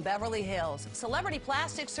news from Beverly Hills. Celebrity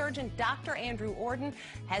plastic surgeon Dr. Andrew Orden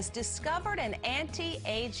has discovered an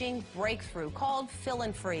anti-aging breakthrough called Fill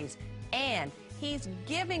and Freeze. And he's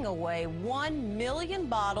giving away 1 million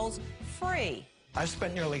bottles free. I've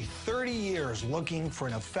spent nearly 30 years looking for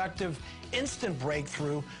an effective, instant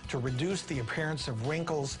breakthrough to reduce the appearance of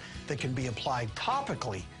wrinkles that can be applied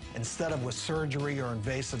topically instead of with surgery or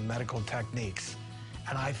invasive medical techniques.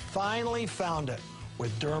 And I finally found it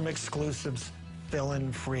with Derm Exclusives Fill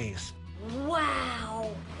and Freeze.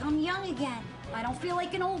 Wow, I'm young again. I don't feel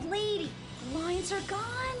like an old lady. The lines are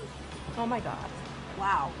gone. Oh my God.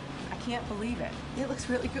 Wow, I can't believe it. It looks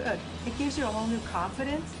really good. It gives you a whole new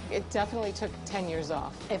confidence. It definitely took 10 years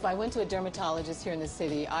off. If I went to a dermatologist here in the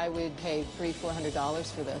city, I would pay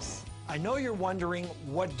 $300-400 for this. I know you're wondering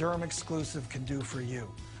what Derm Exclusive can do for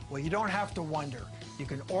you. Well, you don't have to wonder. You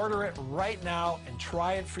can order it right now and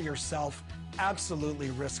try it for yourself absolutely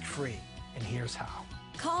risk-free. And here's how.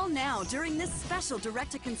 Call now during this special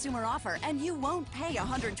direct-to-consumer offer and you won't pay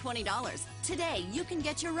 $120. Today, you can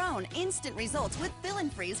get your own instant results with Fill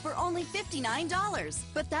and Freeze for only $59.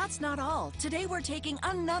 But that's not all. Today, we're taking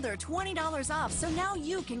another $20 off, so now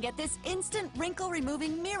you can get this instant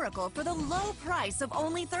wrinkle-removing miracle for the low price of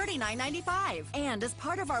only $39.95. And as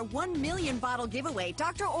part of our 1 million bottle giveaway,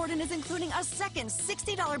 Dr. Orden is including a second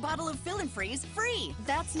 $60 bottle of Fill and Freeze free.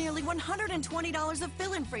 That's nearly $120 of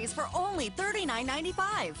Fill and Freeze for only $39.95.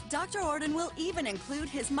 Dr. Orden will even include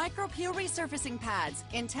his micro-peel resurfacing pads,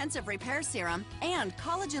 intensive repair serum, and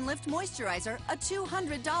collagen lift moisturizer, a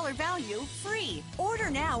 $200 value, free. Order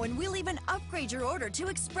now and we'll even upgrade your order to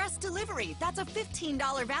express delivery. That's a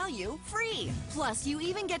 $15 value, free. Plus, you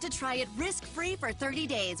even get to try it risk-free for 30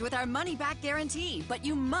 days with our money-back guarantee. But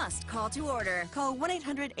you must call to order. Call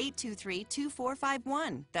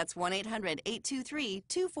 1-800-823-2451. That's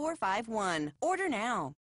 1-800-823-2451. Order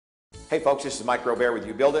now. Hey folks, this is Mike Robert with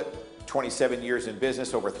You Build It. 27 years in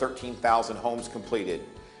business, over 13,000 homes completed.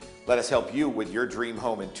 Let us help you with your dream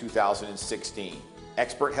home in 2016.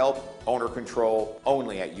 Expert help, owner control,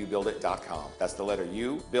 only at youbuildit.com. That's the letter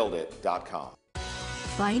U, buildit.com.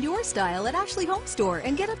 Find your style at Ashley Home Store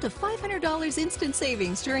and get up to $500 instant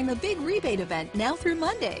savings during the big rebate event now through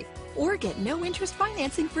Monday. Or get no interest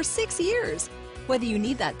financing for 6 years. Whether you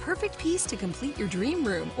need that perfect piece to complete your dream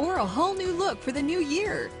room or a whole new look for the new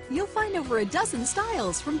year, you'll find over a dozen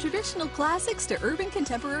styles from traditional classics to urban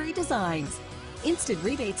contemporary designs. Instant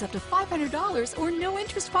rebates up to $500 or no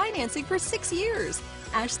interest financing for 6 years.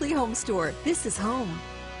 Ashley Home Store, this is home.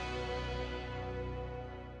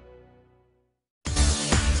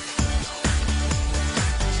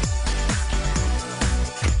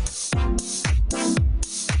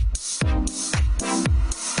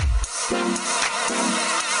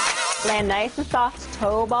 Land nice and soft,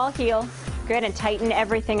 toe ball heel. Good, and tighten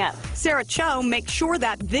everything up. Sarah Cho makes sure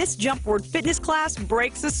that this jump board fitness class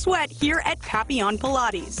breaks a sweat here at Papillon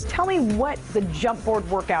Pilates. Tell me what the jump board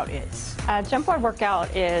workout is. Jump board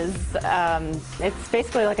workout is, it's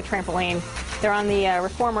basically like a trampoline. They're on the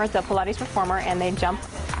reformer, the Pilates reformer, and they jump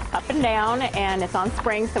up and down, and it's on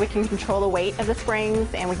springs so we can control the weight of the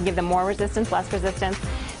springs and we can give them more resistance, less resistance.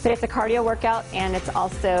 But it's a cardio workout and it's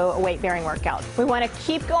also a weight-bearing workout. We want to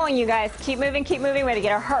keep going, you guys. Keep moving, keep moving. We got to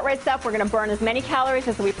get our heart rates up. We're going to burn as many calories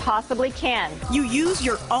as we possibly can. You use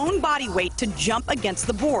your own body weight to jump against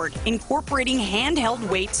the board, incorporating handheld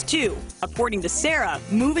weights too. According to Sarah,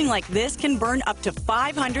 moving like this can burn up to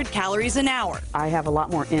 500 calories an hour. I have a lot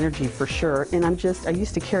more energy for sure, and I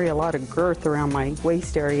used to carry a lot of girth around my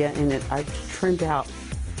waist area, and I've trimmed out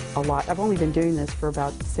a lot. I've only been doing this for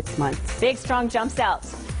about 6 months. Big, strong jumps out.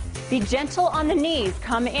 Be gentle on the knees.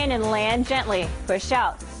 Come in and land gently. Push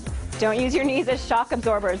out. Don't use your knees as shock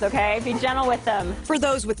absorbers, okay? Be gentle with them. For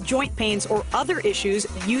those with joint pains or other issues,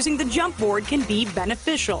 using the jump board can be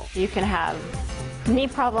beneficial. You can have knee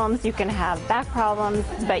problems, you can have back problems,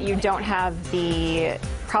 but you don't have the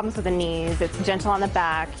problems with the knees. It's gentle on the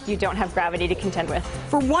back. You don't have gravity to contend with.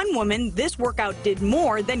 For one woman, this workout did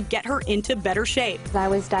more than get her into better shape. I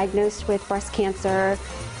was diagnosed with breast cancer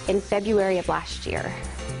in February of last year.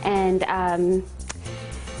 And I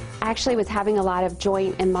actually was having a lot of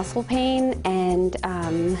joint and muscle pain, and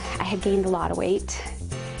I had gained a lot of weight.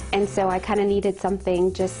 And so I kind of needed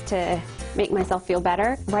something just to make myself feel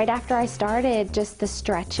better. Right after I started, just the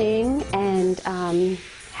stretching and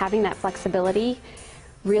having that flexibility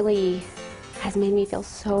really has made me feel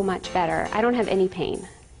so much better. I don't have any pain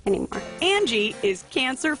anymore. Angie is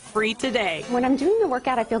cancer-free today. When I'm doing the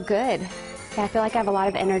workout, I feel good. Yeah, I feel like I have a lot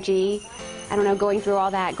of energy. I don't know, going through all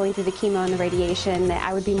that, going through the chemo and the radiation,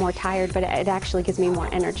 I would be more tired, but it actually gives me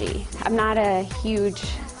more energy. I'm not a huge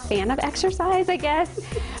fan of exercise, I guess,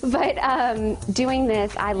 but doing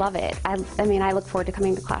this, I love it. I mean, I look forward to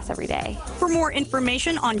coming to class every day. For more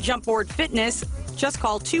information on jump board fitness, just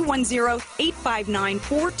call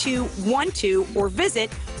 210-859-4212 or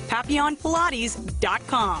visit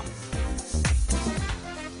papillonpilates.com.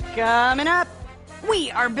 Coming up,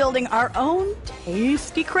 we are building our own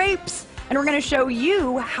tasty crepes, and we're going to show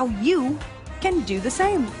you how you can do the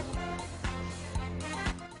same.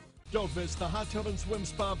 Don't miss the Hot Tub and Swim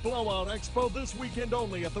Spa Blowout Expo this weekend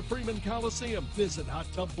only at the Freeman Coliseum. Visit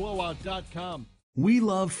hottubblowout.com. We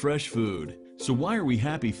love fresh food, So why are we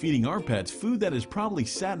happy feeding our pets food that has probably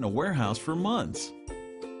sat in a warehouse for months?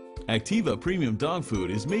 Activa Premium Dog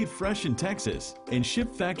Food is made fresh in Texas and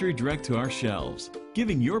shipped factory direct to our shelves,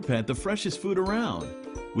 giving your pet the freshest food around.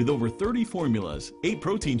 With over 30 formulas, 8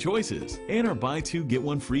 protein choices, and our buy 2 get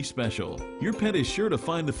 1 free special, your pet is sure to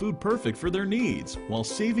find the food perfect for their needs while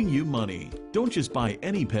saving you money. Don't just buy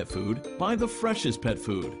any pet food, buy the freshest pet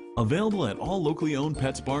food. Available at all locally owned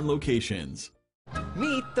PetSmart locations.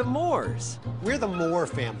 Meet the Moores. We're the Moore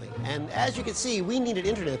family, and as you can see, we needed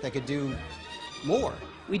internet that could do more.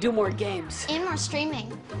 We do more games. And more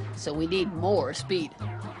streaming. So we need more speed.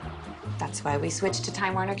 That's why we switched to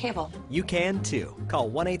Time Warner Cable. You can too.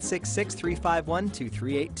 Call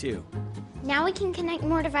 1-866-351-2382. Now we can connect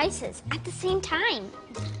more devices at the same time.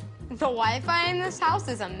 The Wi-Fi in this house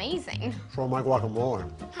is amazing. For my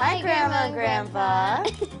guacamole. Hi, Grandma and Grandpa.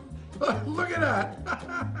 Look at that.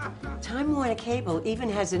 Time Warner Cable even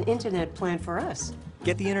has an internet plan for us.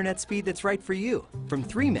 Get the internet speed that's right for you, from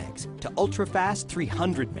 3 megs to ultra-fast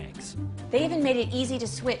 300 megs. They even made it easy to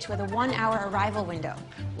switch with a 1-hour arrival window.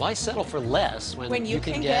 Why settle for less when you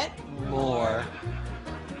can get more?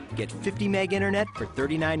 Get 50 meg internet for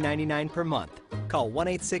 $39.99 per month. Call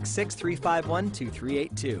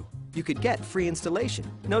 1-866-351-2382. You could get free installation,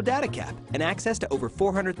 no data cap, and access to over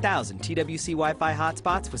 400,000 TWC Wi-Fi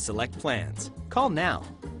hotspots with select plans. Call now.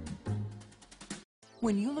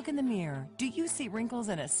 When you look in the mirror, do you see wrinkles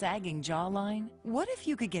and a sagging jawline? What if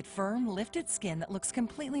you could get firm, lifted skin that looks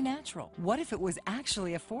completely natural? What if it was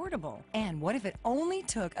actually affordable? And what if it only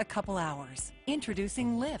took a couple hours?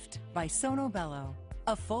 Introducing Lift by Sono Bello,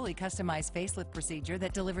 a fully customized facelift procedure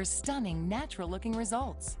that delivers stunning, natural-looking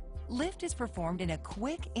results. Lift is performed in a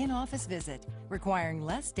quick in-office visit, requiring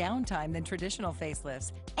less downtime than traditional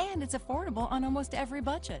facelifts, and it's affordable on almost every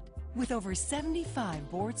budget. With over 75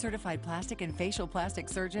 board-certified plastic and facial plastic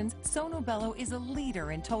surgeons, Sono Bello is a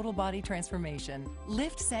leader in total body transformation.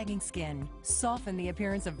 Lift sagging skin, soften the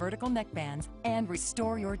appearance of vertical neckbands, and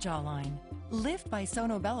restore your jawline. Lift by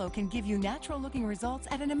Sono Bello can give you natural-looking results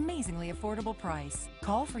at an amazingly affordable price.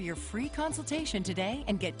 Call for your free consultation today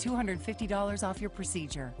and get $250 off your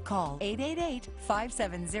procedure. Call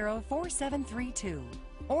 888-570-4732.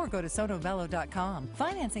 Or go to sonobello.com.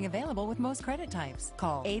 Financing available with most credit types.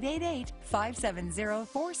 Call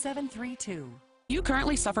 888-570-4732. You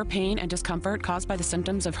currently suffer pain and discomfort caused by the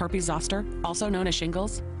symptoms of herpes zoster, also known as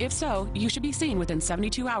shingles? If so, you should be seen within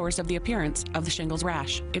 72 hours of the appearance of the shingles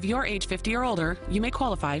rash. If you're age 50 or older, you may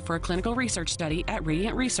qualify for a clinical research study at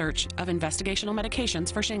Radiant Research of investigational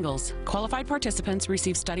medications for shingles. Qualified participants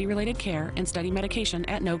receive study-related care and study medication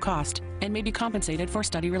at no cost and may be compensated for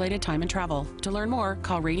study-related time and travel. To learn more,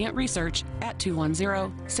 call Radiant Research at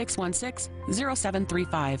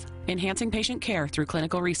 210-616-0735, enhancing patient care through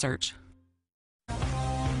clinical research.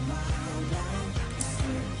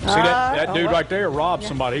 See that dude right there robbed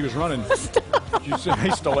somebody. He was running. You see, he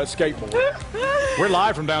stole that skateboard. We're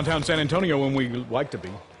live from downtown San Antonio when we like to be.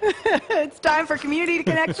 It's time for Community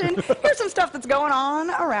Connection. Here's some stuff that's going on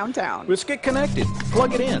around town. Let's get connected.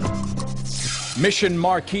 Plug it in. Mission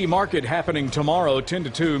Marquee Market happening tomorrow, 10 to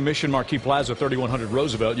 2, Mission Marquee Plaza, 3100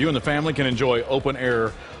 Roosevelt. You and the family can enjoy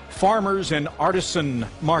open-air farmers and artisan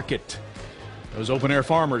market. Those open-air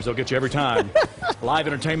farmers, they'll get you every time. Live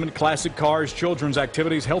entertainment, classic cars, children's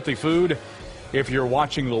activities, healthy food, if you're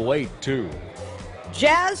watching the wait, too.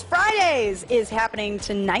 Jazz Fridays is happening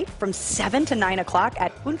tonight from 7 to 9 o'clock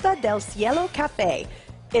at Punta del Cielo Cafe.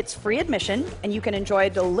 It's free admission, and you can enjoy a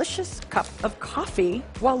delicious cup of coffee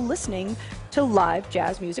while listening to live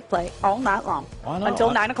jazz music play all night long until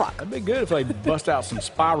 9 o'clock. That'd be good if they bust out some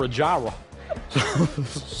Spyro Gyra.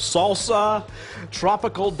 Salsa,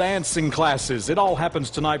 tropical dancing classes. It all happens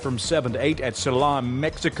tonight from 7 to 8 at Salon,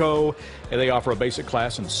 Mexico. And they offer a basic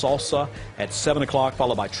class in salsa at 7 o'clock,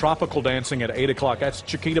 followed by tropical dancing at 8 o'clock. That's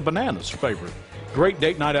Chiquita Banana's favorite. Great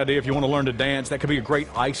date night idea if you want to learn to dance. That could be a great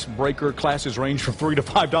icebreaker. Classes range from $3 to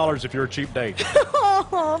 $5 if you're a cheap date.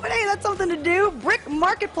 Oh, but hey, that's something to do. Brick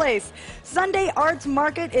Marketplace. Sunday Arts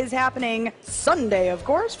Market is happening Sunday, of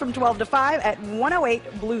course, from 12 to 5 at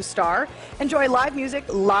 108 Blue Star. Enjoy live music,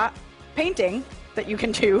 painting that you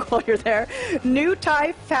can do while you're there, new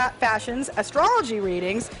Thai fashions, astrology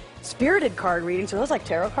readings, spirited card readings, are those like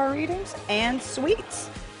tarot card readings, and sweets.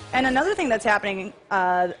 And another thing that's happening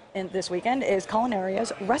this weekend is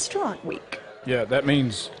Culinaria's Restaurant Week. Yeah, that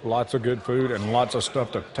means lots of good food and lots of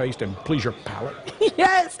stuff to taste and please your palate.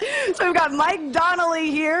 Yes. So we've got Mike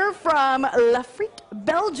Donnelly here from La Frite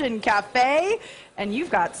Belgian Cafe. And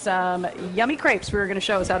you've got some yummy crepes we were going to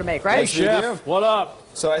show us how to make, right? Hey, Chef, what up?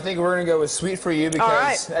 So I think we're going to go with sweet for you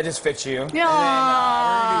because that just fits you. Yeah. And then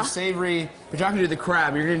we're going to do savory, but you're not going to do the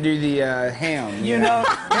crab. You're going to do the ham. You know.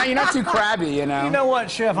 You're not too crabby, you know. You know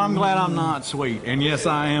what, Chef? I'm glad I'm not sweet. And yes,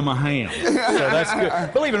 I am a ham. So that's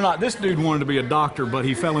good. Believe it or not, this dude wanted to be a doctor, but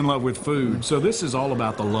he fell in love with food. So this is all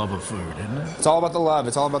about the love of food, isn't it? It's all about the love.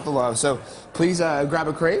 It's all about the love. So please grab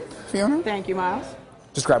a crepe, Fiona. Thank you, Miles.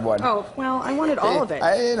 Just grab one. Oh, well, I wanted all of it.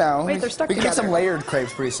 You know. Wait, they're stuck We can together. get some layered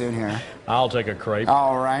crepes pretty soon here. I'll take a crepe.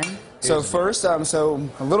 All right. So first, so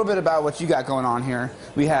a little bit about what you got going on here.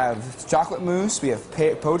 We have chocolate mousse, we have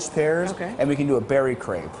poached pears, and we can do a berry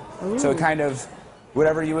crepe. Ooh. So kind of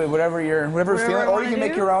whatever you're feeling, or you can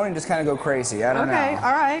make your own and just kind of go crazy. I don't know. Okay,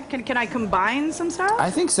 all right. Can I combine some stuff? I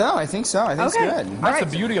think so. I think it's good. That's the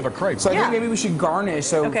beauty of a crepe. So I think maybe we should garnish.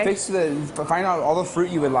 So find out all the fruit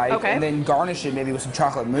you would like, and then garnish it maybe with some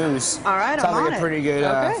chocolate mousse. All right, Sounds I'm like on a pretty good,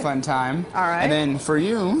 fun time. All right. And then for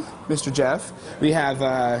you, Mr. Jeff, we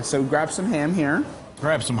have so grab some ham here.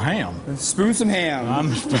 Grab some ham. Spoon some ham. I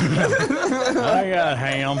got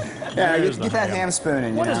ham. Yeah, get that ham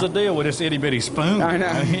spooning. What is the deal with this itty bitty spoon? I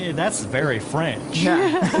know. That's very French.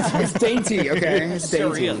 Yeah, it's dainty. Okay, it's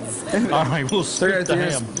dainty. All right, we'll scoop the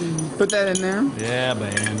ham. Put that in there. Yeah,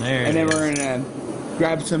 man. There. And then we're gonna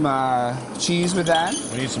grab some cheese with that.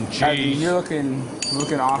 We need some cheese. You're looking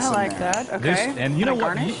awesome. I like that. Okay. And you know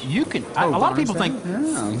what? You can. A lot of people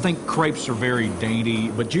think crepes are very dainty,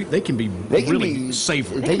 but they can be really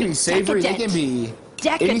savory. They can be savory. They can be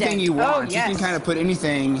anything you want. Oh, yes. You can kind of put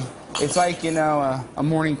anything. It's like, you know, a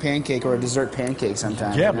morning pancake or a dessert pancake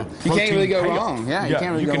sometimes. Yeah, you know? but You can't really go protein wrong. Yeah, you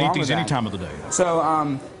can't really go wrong. You can eat these with any that. time of the day. So,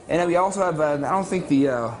 and then we also have, I don't think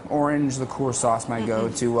the orange liqueur sauce might go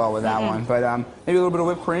too well with that one, but maybe a little bit of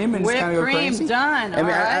whipped cream and just kind of go crazy. Whipped cream, done. And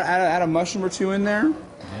All right. add a mushroom or two in there.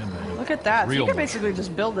 Look at that. So you can basically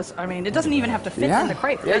just build this. I mean, it doesn't even have to fit in the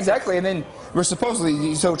crepe. Yeah, exactly. And then we're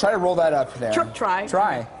supposedly, so try to roll that up there. Try.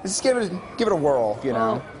 Just give it a whirl, you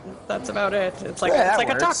know. Well, that's about it. It's like Yeah, it's like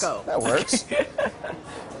that a works. taco. That works.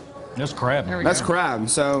 That's crab. That's crab.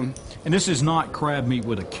 So, and this is not crab meat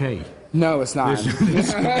with a K. No, it's not.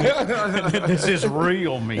 This is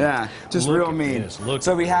real meat. Yeah, just real meat.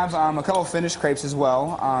 So we have a couple finished crepes as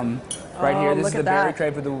well. Right here, this is the berry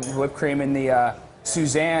crepe with the whipped cream and the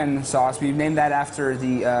Suzanne sauce. We named that after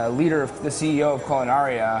the leader, the CEO of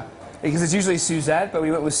Culinaria, because it's usually Suzette, but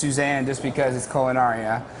we went with Suzanne just because it's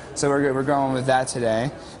Culinaria. So we're going with that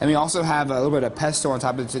today. And we also have a little bit of pesto on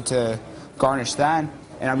top of it to garnish that.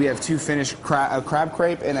 And we have two finished crab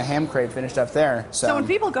crepe and a ham crepe finished up there. So when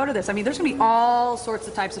people go to this, I mean, there's going to be all sorts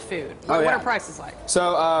of types of food. What are prices like?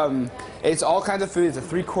 So it's all kinds of food. It's a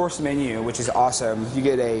 3-course menu, which is awesome. You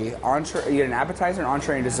get you get an appetizer, an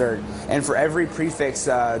entree, and dessert. And for every prefix,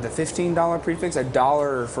 the $15 prefix,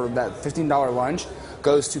 $1 for that $15 lunch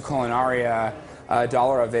goes to Culinaria.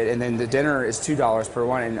 $1 of it, and then the dinner is $2 per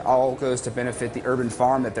one, and all goes to benefit the urban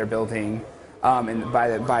farm that they're building. And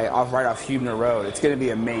right off Huebner Road. It's going to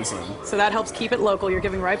be amazing. So that helps keep it local. You're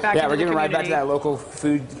giving right back. Yeah, we're giving right back to that local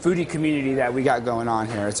foodie community that we got going on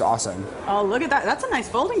here. It's awesome. Oh, look at that! That's a nice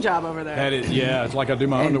folding job over there. That is, yeah, it's like I do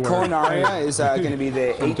my and underwear. Culinaria is going to be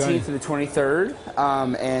the 18th to the 23rd,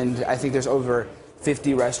 and I think there's over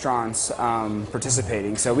 50 restaurants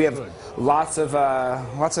participating. So we have lots of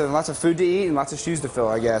food to eat and lots of shoes to fill,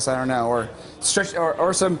 I guess. I don't know, or stretch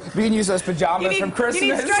or some. We can use those pajamas from Christmas.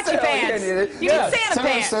 You need stretchy pants. You need Santa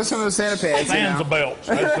pants. Some of those Santa pants. Fans of belts.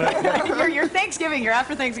 your Thanksgiving, your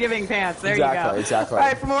after Thanksgiving pants. There you go. Exactly. All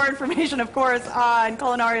right. For more information, of course, on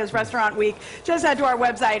Culinaria's Restaurant Week, just head to our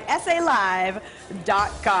website salive.com.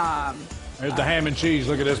 There's the ham and cheese.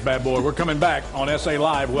 Look at this bad boy. We're coming back on SA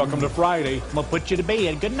Live. Welcome to Friday. I'm going to put you to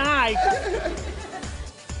bed. Good night.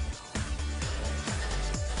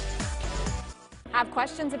 Have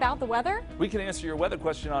questions about the weather? We can answer your weather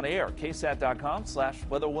question on air.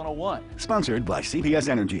 ksat.com/weather101. Sponsored by CPS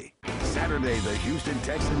Energy. Saturday, the Houston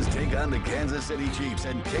Texans take on the Kansas City Chiefs,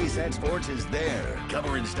 and KSAT Sports is there.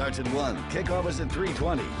 Coverage starts at 1. Kickoff is at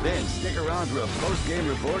 3:20. Then stick around for a post-game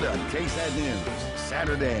report on KSAT News.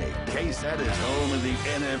 Saturday, KSAT is home of the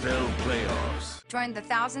NFL playoffs. Join the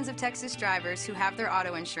thousands of Texas drivers who have their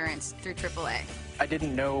auto insurance through AAA. I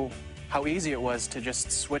didn't know how easy it was to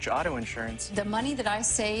just switch auto insurance. The money that I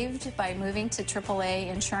saved by moving to AAA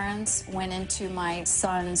insurance went into my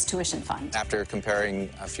son's tuition fund. After comparing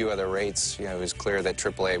a few other rates, it was clear that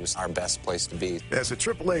AAA was our best place to be. As a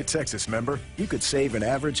AAA Texas member, you could save an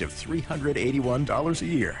average of $381 a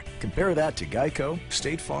year. Compare that to Geico,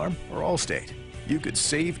 State Farm, or Allstate. you could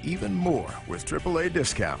save even more with AAA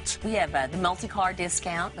discounts. We have the multi-car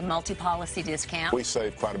discount, the multi-policy discount. We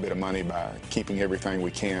save quite a bit of money by keeping everything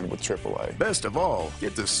we can with AAA. Best of all,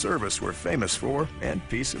 get the service we're famous for and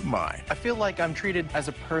peace of mind. I feel like I'm treated as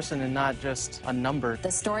a person and not just a number.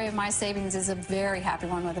 The story of my savings is a very happy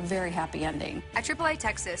one with a very happy ending. At AAA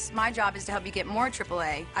Texas, my job is to help you get more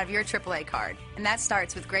AAA out of your AAA card, and that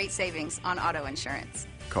starts with great savings on auto insurance.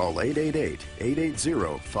 Call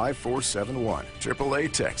 888-880-5471.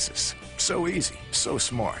 AAA Texas. So easy, so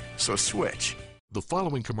smart, so switch. The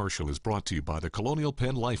following commercial is brought to you by the Colonial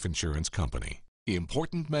Penn Life Insurance Company.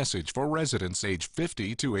 Important message for residents age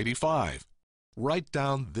 50 to 85. Write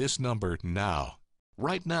down this number now.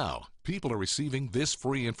 Right now, people are receiving this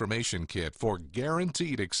free information kit for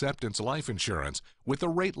guaranteed acceptance life insurance with a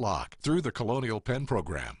rate lock through the Colonial Penn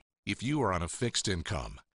program. If you are on a fixed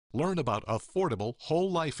income, learn about affordable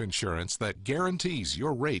whole life insurance that guarantees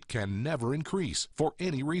your rate can never increase for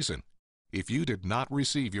any reason. If you did not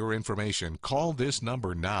receive your information, call this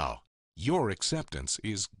number now. Your acceptance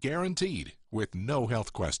is guaranteed with no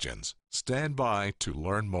health questions. Stand by to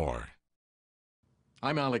learn more.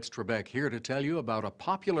 I'm Alex Trebek, here to tell you about a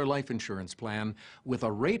popular life insurance plan with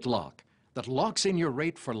a rate lock that locks in your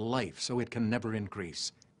rate for life so it can never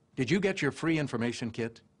increase. Did you get your free information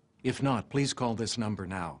kit? If not, please call this number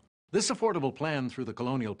now. This affordable plan through the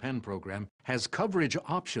Colonial Penn program has coverage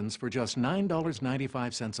options for just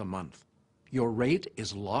 $9.95 a month. Your rate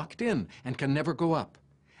is locked in and can never go up,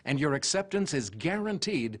 and your acceptance is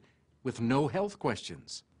guaranteed with no health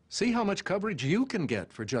questions. See how much coverage you can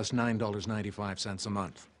get for just $9.95 a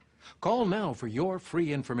month. Call now for your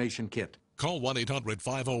free information kit. Call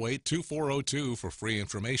 1-800-508-2402 for free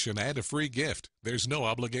information and a free gift. There's no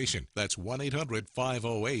obligation. That's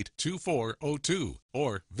 1-800-508-2402.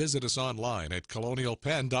 Or visit us online at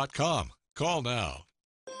colonialpenn.com. Call now.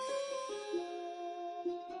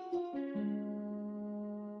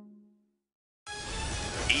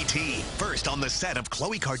 E.T. first on the set of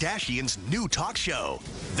Khloe Kardashian's new talk show.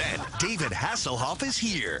 Then David Hasselhoff is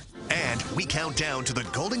here. And we count down to the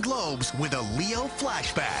Golden Globes with a Leo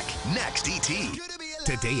flashback. Next, E.T.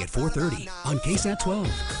 Today at 4:30 on KSAT 12.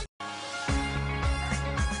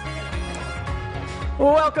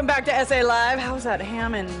 Welcome back to SA Live. How's that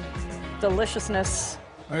ham and deliciousness?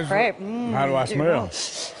 Great. How do I smell?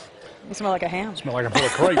 You smell like a ham. Smell like I'm full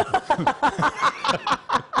of crepe.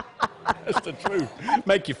 That's the truth.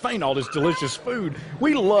 Make you faint, all this delicious food.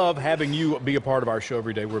 We love having you be a part of our show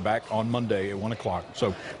every day. We're back on Monday at 1 o'clock.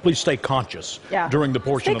 So please stay conscious during the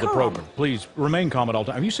portion of the program. Please remain calm at all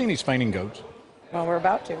times. Have you seen these fainting goats? Well, we're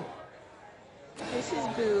about to. This is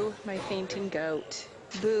Boo, my fainting goat.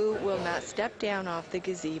 Boo will not step down off the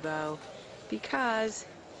gazebo because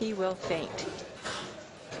he will faint.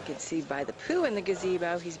 You can see by the poo in the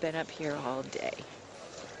gazebo, he's been up here all day.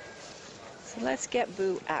 So let's get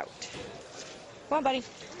Boo out. Come on, buddy.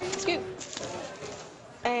 Scoot.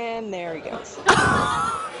 And there he goes.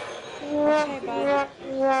 Okay, bud.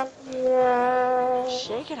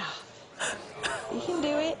 Shake it off. You can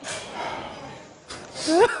do it.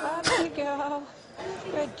 Up you go.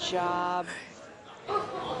 Good job.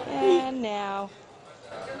 And now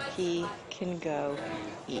he can go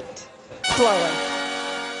eat. Slowly.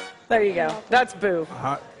 There you go. That's Boo.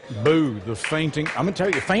 Boo, the fainting. I'm going to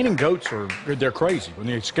tell you, fainting goats they're crazy. When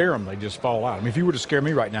you scare them, they just fall out. I mean, if you were to scare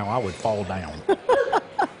me right now, I would fall down.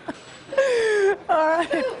 All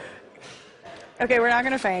right. Okay, we're not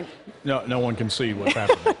going to faint. No one can see what's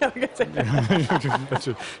happening.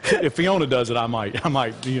 If Fiona does it, I might,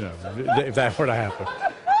 if that were to happen.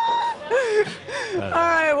 All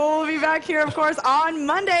right, well, we'll be back here, of course, on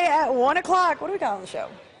Monday at 1 o'clock. What do we got on the show?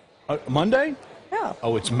 Monday? Yeah.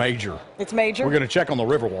 Oh, it's major. It's major? We're going to check on the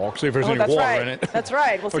Riverwalk, see if there's any water in it. That's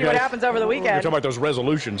right. We'll see what happens over the weekend. We're talking about those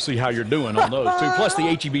resolutions, see how you're doing on those, too. Plus, the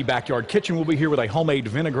HEB Backyard Kitchen will be here with a homemade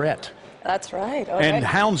vinaigrette. That's right. Okay. And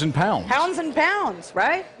Hounds and Pounds. Hounds and Pounds,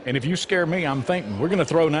 right? And if you scare me, I'm fainting. We're going to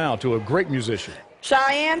throw now to a great musician.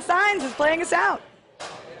 Cheyenne Signs is playing us out.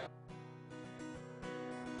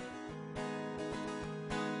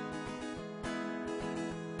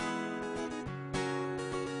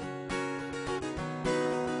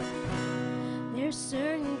 There's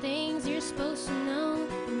certain things you're supposed to know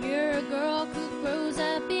when you're a girl who grows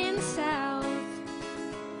up in the South.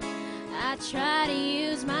 I try to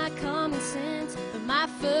use my common sense, but my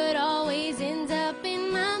foot always ends up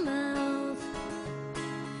in my mouth.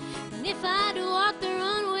 And if I had to walk the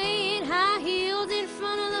runway in high heels in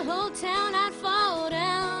front of the whole town, I'd fall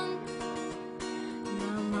down.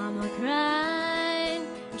 My mama cried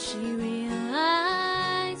when she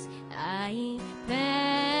realized I ain't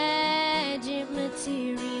pageant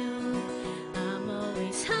material. I'm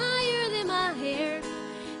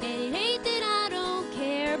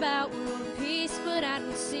but I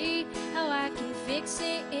don't see how I can fix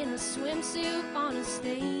it in a swimsuit on a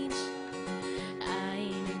stage. I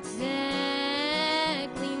ain't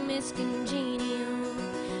exactly Miss Congenial.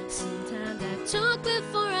 Sometimes I talk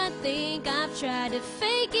before I think. I've tried to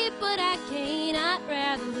fake it, but I can't. I'd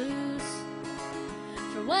rather lose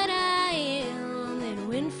for what I am than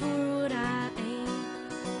win for what I ain't.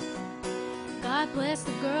 God bless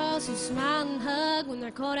the girls who smile and hug when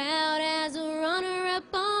they're called out as a runner-up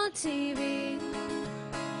on TV.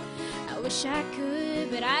 I wish I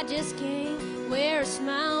could, but I just can't. Wear a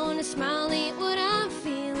smile when a smile ain't what I'm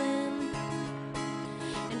feeling.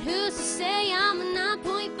 And who's to say I'm a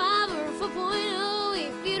 9.5 or a 4.0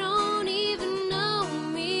 if you don't even know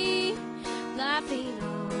me? Life ain't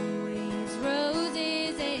always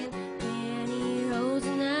roses and pantyhose,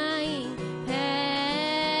 and I ain't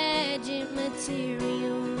pageant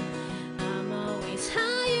material. I'm always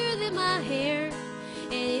higher than my hair,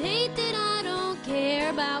 and it ain't that I don't care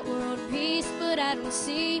about world peace, but I don't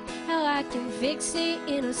see how I can fix it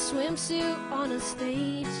in a swimsuit on a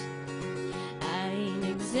stage. I ain't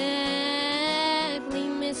exactly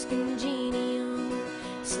Miss Congenial.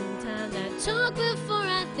 Sometimes I talk before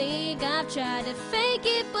I think. I've tried to fake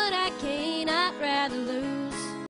it, but I can't. I'd rather lose